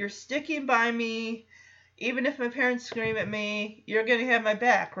together. You're sticking by me. Even if my parents scream at me, you're going to have my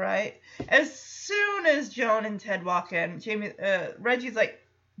back, right? As soon as Joan and Ted walk in, Reggie's like,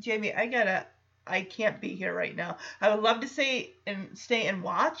 Jamie, I can't be here right now. I would love to stay and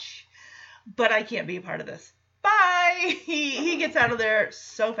watch, but I can't be a part of this. Bye! He gets out of there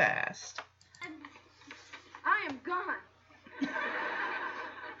so fast. I am gone.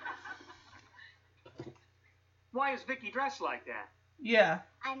 Why is Vicky dressed like that? Yeah.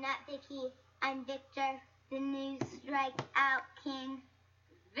 I'm not Vicky. I'm Victor, the new strikeout king.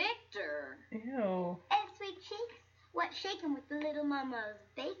 Victor? Ew. And sweet cheeks, what's shaking with the little mama's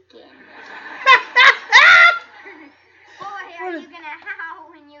bacon? Boy, are you gonna howl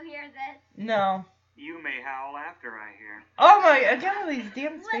when you hear this? No. You may howl after I hear. Oh my, again, all these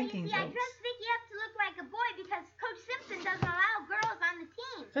damn Well, spanking you see, I jokes. dressed Vicky up to look like a boy because Coach Simpson doesn't allow girls on the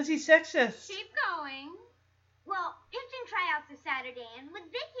team. Because he's sexist. Keep going. Well, pitching tryouts are Saturday, and with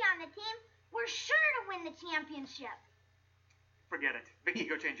Vicky on the team, we're sure to win the championship. Forget it. Vicky,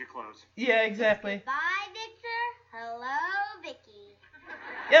 go change your clothes. Yeah, exactly. Bye, Victor. Hello, Vicky.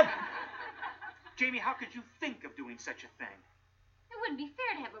 Yep. Jamie, how could you think of doing such a thing? It wouldn't be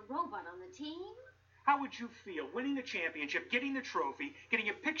fair to have a robot on the team. How would you feel winning the championship, getting the trophy, getting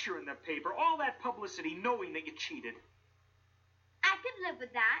a picture in the paper, all that publicity, knowing that you cheated? I could live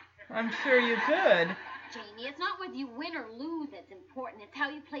with that. I'm sure you could. Jamie, it's not whether you win or lose that's important. It's how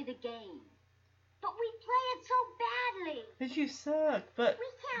you play the game. But we play it so badly. Because you suck, but... We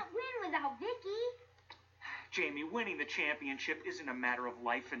can't win without Vicky. Jamie, winning the championship isn't a matter of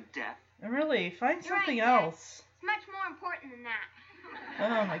life and death. Really, find You're right, something Dad. else. It's much more important than that.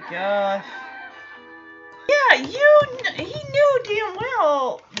 Oh my gosh. Yeah, he knew damn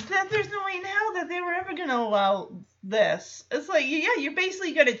well that there's no way in hell that they were ever going to allow this. It's like, yeah, you're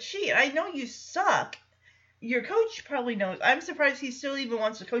basically going to cheat. I know you suck. Your coach probably knows. I'm surprised he still even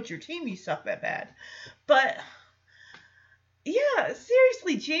wants to coach your team. You suck that bad. But, yeah,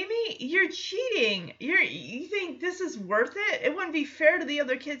 seriously, Jamie, you're cheating. You think this is worth it? It wouldn't be fair to the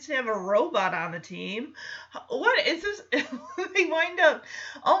other kids to have a robot on the team. What is this? They wind up,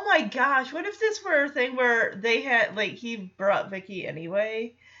 oh my gosh, what if this were a thing where they had, like, he brought Vicky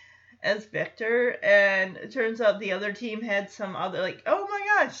anyway as Victor, and it turns out the other team had some other, like, oh my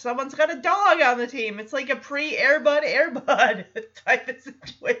gosh, someone's got a dog on the team. It's like a pre-Airbud type of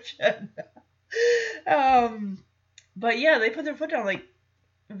situation. But yeah, they put their foot down, like,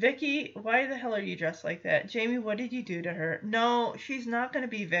 Vicky, why the hell are you dressed like that? Jamie, what did you do to her? No, she's not going to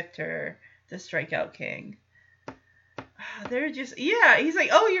be Victor, the strikeout king. They're just, yeah, he's like,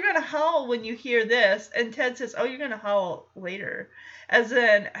 oh, you're going to howl when you hear this. And Ted says, oh, you're going to howl later. As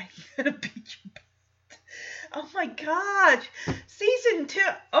in, I'm going to beat you. Oh my gosh. Season 2,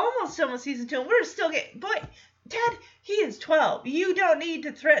 almost done with season 2, and we're still getting, but Ted, he is 12. You don't need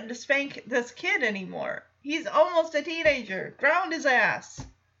to threaten to spank this kid anymore. He's almost a teenager. Ground his ass.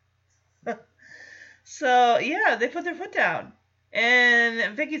 So, yeah, they put their foot down.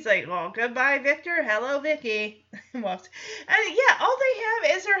 And Vicky's like, well, goodbye, Victor. Hello, Vicky. Walks. And, yeah, all they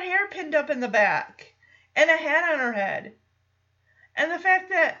have is her hair pinned up in the back. And a hat on her head. And the fact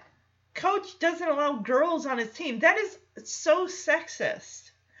that Coach doesn't allow girls on his team. That is so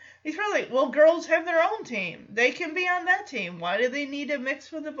sexist. He's probably like, well, girls have their own team. They can be on that team. Why do they need to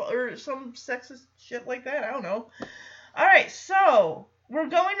mix with or some sexist shit like that? I don't know. All right, so we're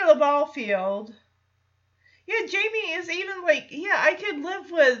going to the ball field. Yeah, Jamie is even like, yeah, I could live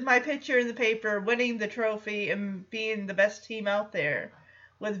with my picture in the paper, winning the trophy and being the best team out there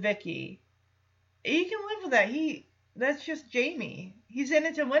with Vicky. You can live with that. That's just Jamie. He's in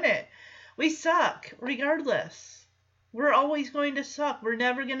it to win it. We suck, regardless. We're always going to suck. We're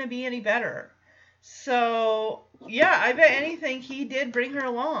never going to be any better. So, yeah, I bet anything he did bring her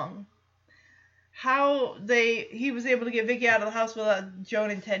along. how he was able to get Vicky out of the house without Joan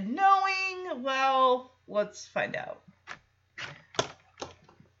and Ted knowing. Well, let's find out.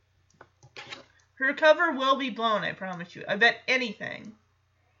 Her cover will be blown, I promise you. I bet anything.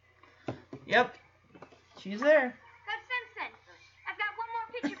 Yep. She's there. Coach Simpson, I've got one more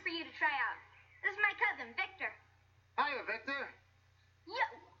picture for you to try out. This is my cousin, Victor. Hiya, Victor. Yo,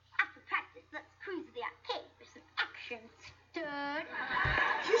 after practice, let's cruise to the arcade for some action, stud.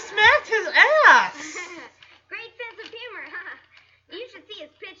 She smacked his ass. Great sense of humor, huh? You should see his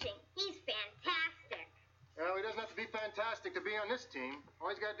pitching. He's fantastic. Well, he doesn't have to be fantastic to be on this team. All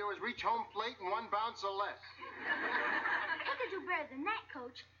he's got to do is reach home plate in one bounce or less. I could do better than that,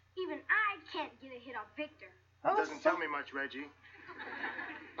 Coach. Even I can't get a hit on Victor. How the Doesn't fuck- tell me much, Reggie.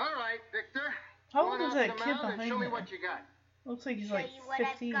 All right, Victor. How Go old on is out that to the kid mound and behind show me her? what you got. Looks like he's Show like you what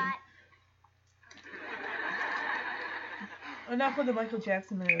 15. I've got. Enough with the Michael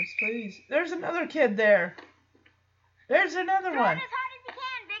Jackson moves, please. There's another kid there. There's another Throw one. it as hard as you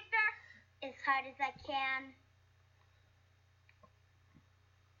can, Victor. As hard as I can.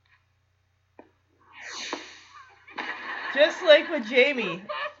 Just like with Jamie.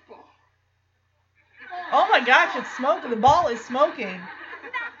 Fastball. Oh my gosh, it's smoking. The ball is smoking.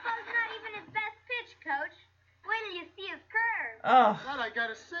 Fastball's not even his best pitch, Coach. Wait till you see his curve. Oh, That I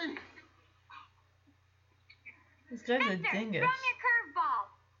gotta see. this guy's a Victor, throw dingus. me a curveball.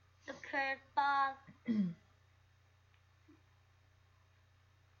 The curveball.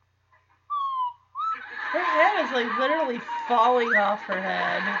 Her head is like literally falling off her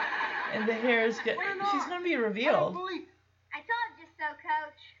head. And the hair is good. She's gonna be I don't revealed. believe. I told you so,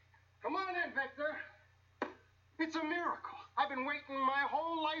 Coach. Come on in, Victor. It's a miracle. I've been waiting my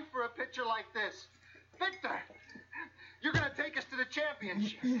whole life for a pitcher like this. Victor, you're gonna take us to the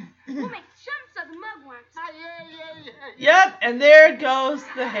championship. We'll make chumps of the mugwumps. Yeah. Yep, and there goes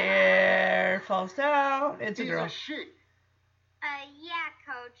the hair. Falls down. It's a He's girl. a she. Yeah,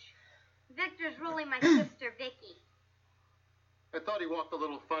 Coach. Victor's really my sister, Vicky. I thought he walked a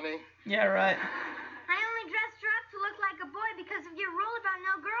little funny. Yeah, right. I only dressed her up to look like a boy because of your rule about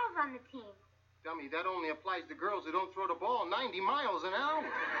no girls on the team. Dummy, that only applies to girls who don't throw the ball 90 miles an hour.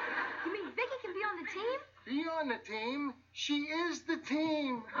 You mean Vicky can be on the team? Be on the team. She is the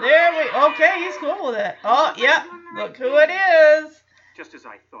team. There we. Okay, he's cool with it. Oh, yep. Look who it is. Just as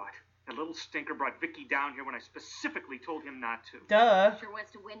I thought. That little stinker brought Vicky down here when I specifically told him not to. Duh. Sure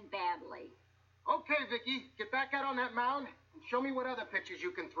wants to win badly. Okay, Vicky, get back out on that mound and show me what other pitches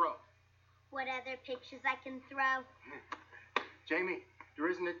you can throw. What other pitches I can throw? Jamie, there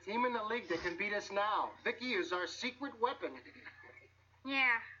isn't a team in the league that can beat us now. Vicky is our secret weapon.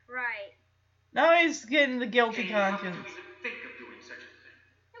 Yeah, right. Now he's getting the guilty Jamie, how would conscience. you even think of doing such a thing?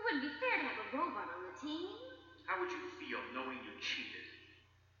 It wouldn't be fair to have a robot on the team. How would you feel knowing you cheated?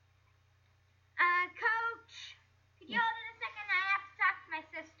 Coach, could you hold it a second? I have to talk to my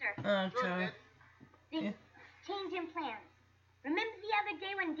sister. Okay. This change in plans. Remember the other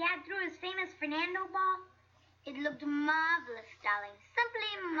day when Dad threw his famous Fernando ball? It looked marvelous, darling.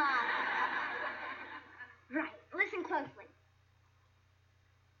 Simply marvelous. Right. Listen closely.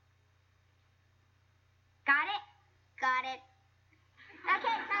 Got it? Got it.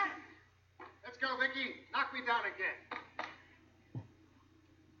 Okay, Let's go, Vicky. Knock me down again.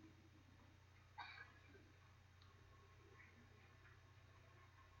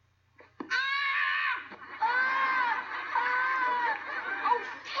 Oh,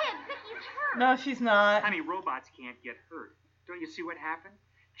 Ted, Vicky's hurt. No, she's not. Honey, robots can't get hurt. Don't you see what happened?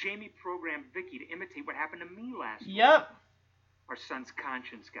 Jamie programmed Vicky to imitate what happened to me last week. Yep. Our son's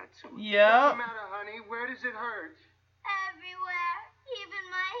conscience got to him. What's the Yep. matter, honey? Where does it hurt? Everywhere. Even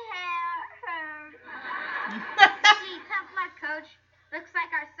my hair hurts. Gee, tough luck, Coach. Looks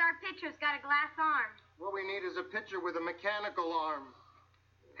like our star pitcher's got a glass arm. What we need is a pitcher with a mechanical arm.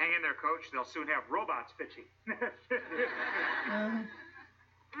 Hang in there, Coach. They'll soon have robots pitching.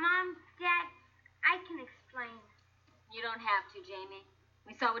 Mom, Dad, I can explain. You don't have to, Jamie.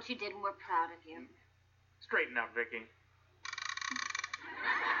 We saw what you did and we're proud of you. Straighten up, Vicky.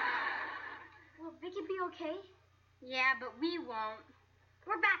 Will Vicky be okay? Yeah, but we won't.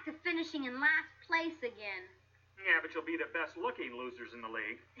 We're back to finishing in last place again. Yeah, but you'll be the best-looking losers in the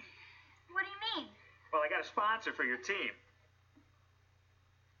league. What do you mean? Well, I got a sponsor for your team.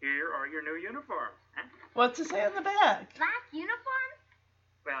 Here are your new uniforms. Huh? What's it say on the back? Black uniform?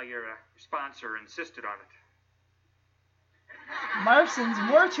 Well, your sponsor insisted on it. Marston's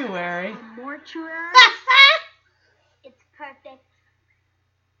mortuary. Mortuary? It's perfect.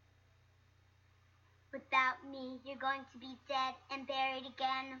 Without me, you're going to be dead and buried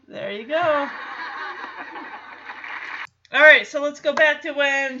again. There you go. All right, so let's go back to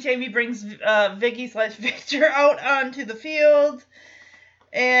when Jamie brings Vicky/Victor out onto the field.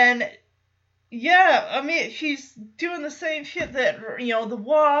 And yeah, I mean, she's doing the same shit that, the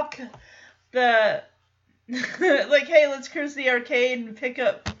walk, the, like, hey, let's cruise the arcade and pick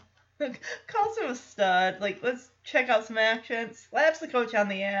up, calls him a stud, like, let's check out some action, slaps the coach on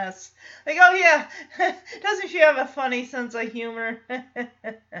the ass, like, oh yeah, doesn't she have a funny sense of humor?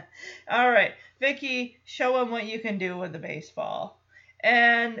 Alright, Vicky, show him what you can do with the baseball.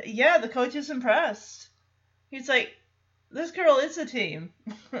 And yeah, the coach is impressed. He's like, this girl is the team.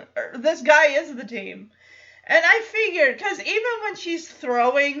 Or, this guy is the team. And I figured, because even when she's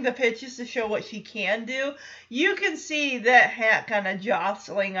throwing the pitches to show what she can do, you can see that hat kind of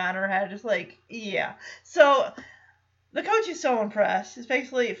jostling on her head. Just like, yeah. So, the coach is so impressed. It's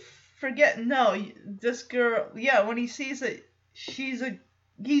basically, this girl, yeah, when he sees that he's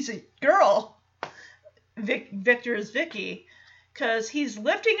a girl, Victor is Vicky, because he's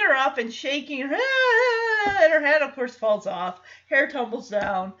lifting her up and shaking her, and her head, of course, falls off. Hair tumbles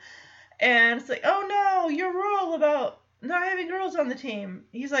down. And it's like, oh no, your rule about not having girls on the team.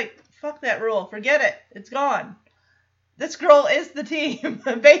 He's like, fuck that rule. Forget it. It's gone. This girl is the team.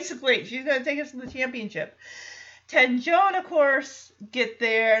 Basically, she's going to take us to the championship. Ted and Joan, of course, get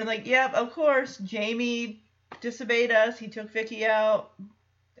there. And like, yep, of course, Jamie disobeyed us. He took Vicky out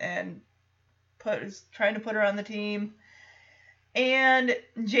and is trying to put her on the team. And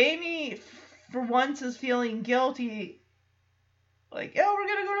Jamie, for once, is feeling guilty. Like, oh, we're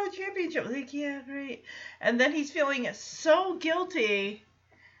going to go to the championship. Like, yeah, great. And then he's feeling so guilty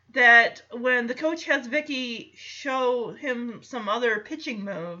that when the coach has Vicky show him some other pitching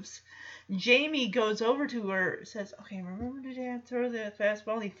moves, Jamie goes over to her and says, okay, remember the dad throw the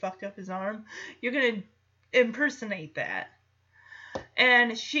fastball and he fucked up his arm? You're going to impersonate that.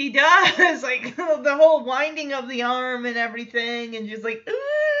 And she does, like, the whole winding of the arm and everything, and she's like,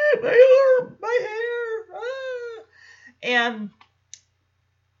 my arm, my hair, ah. And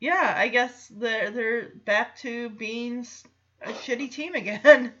yeah, I guess they're back to being a shitty team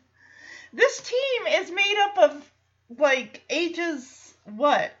again. This team is made up of, like, ages,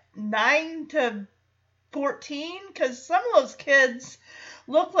 9 to 14? Because some of those kids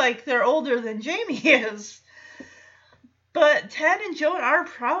look like they're older than Jamie is. But Ted and Joan are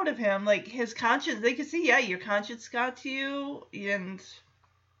proud of him. Like, his conscience, they can see, yeah, your conscience got to you, and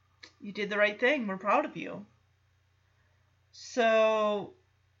you did the right thing. We're proud of you. So,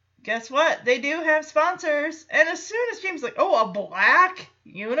 guess what? They do have sponsors. And as soon as Jamie's like, oh, a black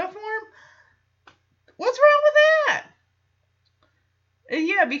uniform? What's wrong with that?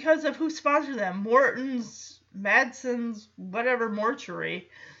 Yeah, because of who sponsored them. Morton's, Madsen's, whatever, mortuary.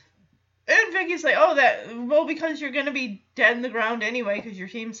 And Vicky's like, because you're going to be dead in the ground anyway because your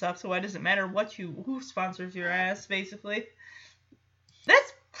team sucks, so why does it matter who sponsors your ass, basically?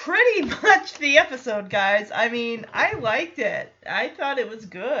 That's pretty much the episode, guys. I mean, I liked it. I thought it was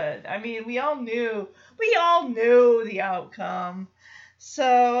good. I mean, we all knew the outcome.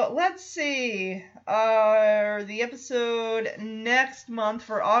 So, let's see. The episode next month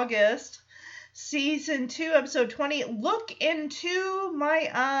for August, Season 2, Episode 20, Look Into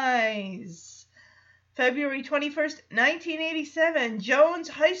My Eyes. February 21st, 1987, Joan's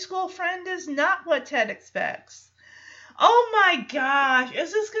high school friend is not what Ted expects. Oh my gosh,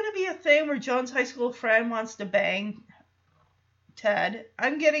 is this going to be a thing where Joan's high school friend wants to bang Ted?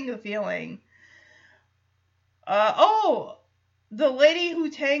 I'm getting the feeling. The lady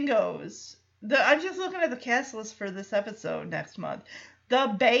who tangos. I'm just looking at the cast list for this episode next month.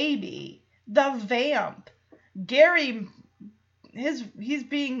 The baby. The vamp. Gary,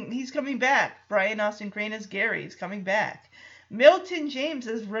 he's coming back. Brian Austin Green as Gary. He's coming back. Milton James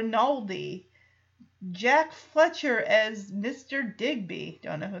as Rinaldi. Jack Fletcher as Mr. Digby.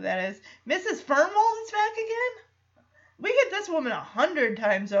 Don't know who that is. Mrs. Fernwald is back again? We get this woman 100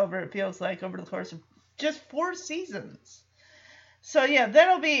 times over, it feels like, over the course of just 4 seasons. So yeah,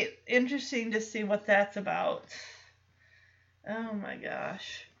 that'll be interesting to see what that's about. Oh my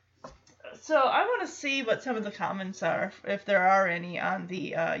gosh. So I want to see what some of the comments are, if there are any, on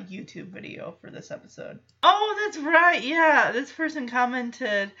the YouTube video for this episode. Oh, that's right. Yeah, this person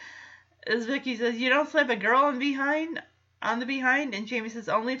commented, as Vicky says, you don't slap a girl on the behind, and Jamie says,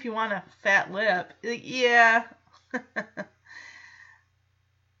 only if you want a fat lip. Like, yeah.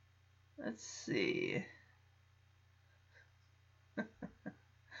 Let's see.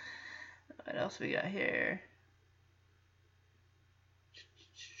 What else we got here?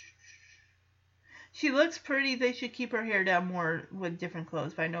 She looks pretty. They should keep her hair down more with different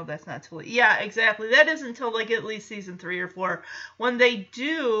clothes, but I know that's not till... Yeah, exactly. That is until, like, at least season 3 or 4. When they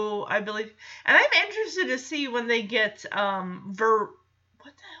do, I believe... And I'm interested to see when they get, What the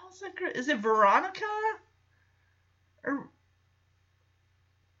hell is that girl? Is it Veronica? Or...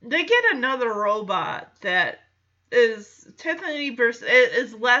 They get another robot that is Tiffany Brissett,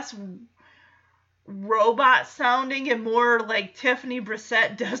 is less robot sounding and more like Tiffany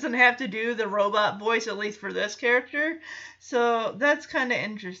Brissett doesn't have to do the robot voice, at least for this character. So that's kind of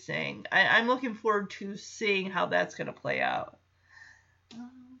interesting. I'm looking forward to seeing how that's going to play out.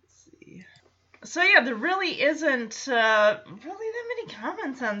 Let's see. So yeah, there really isn't really that many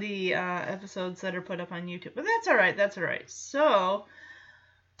comments on the episodes that are put up on YouTube, but that's alright, So,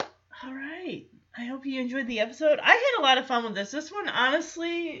 alright. I hope you enjoyed the episode. I had a lot of fun with this. This one,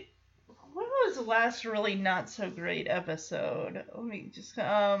 honestly... What was the last really not so great episode? Let me just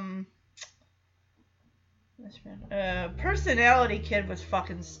Personality Kid was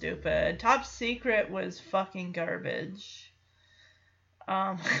fucking stupid. Top Secret was fucking garbage.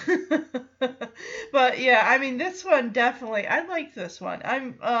 But yeah, I mean, this one definitely, I like this one.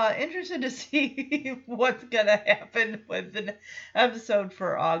 I'm interested to see what's gonna happen with the episode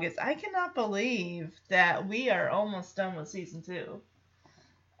for August. I cannot believe that we are almost done with season 2.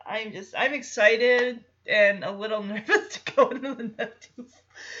 I'm excited and a little nervous to go into the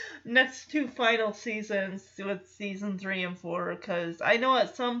next two final seasons with season 3 and 4, because I know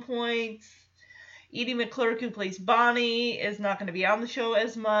at some point Edie McClurk, who plays Bonnie, is not going to be on the show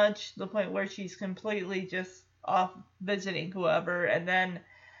as much, to the point where she's completely just off visiting whoever, and then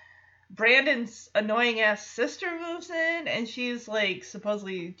Brandon's annoying ass sister moves in, and she's like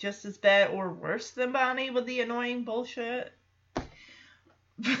supposedly just as bad or worse than Bonnie with the annoying bullshit.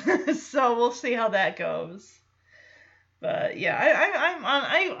 So we'll see how that goes. But yeah,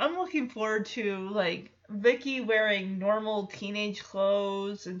 I'm looking forward to like Vicky wearing normal teenage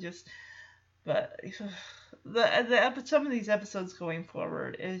clothes and just, but some of these episodes going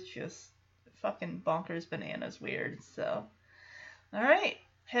forward is just fucking bonkers bananas weird. So, all right,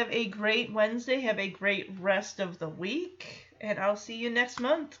 have a great Wednesday. Have a great rest of the week. And I'll see you next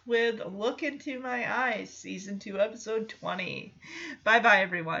month with Look Into My Eyes, Season 2, Episode 20. Bye-bye,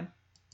 everyone.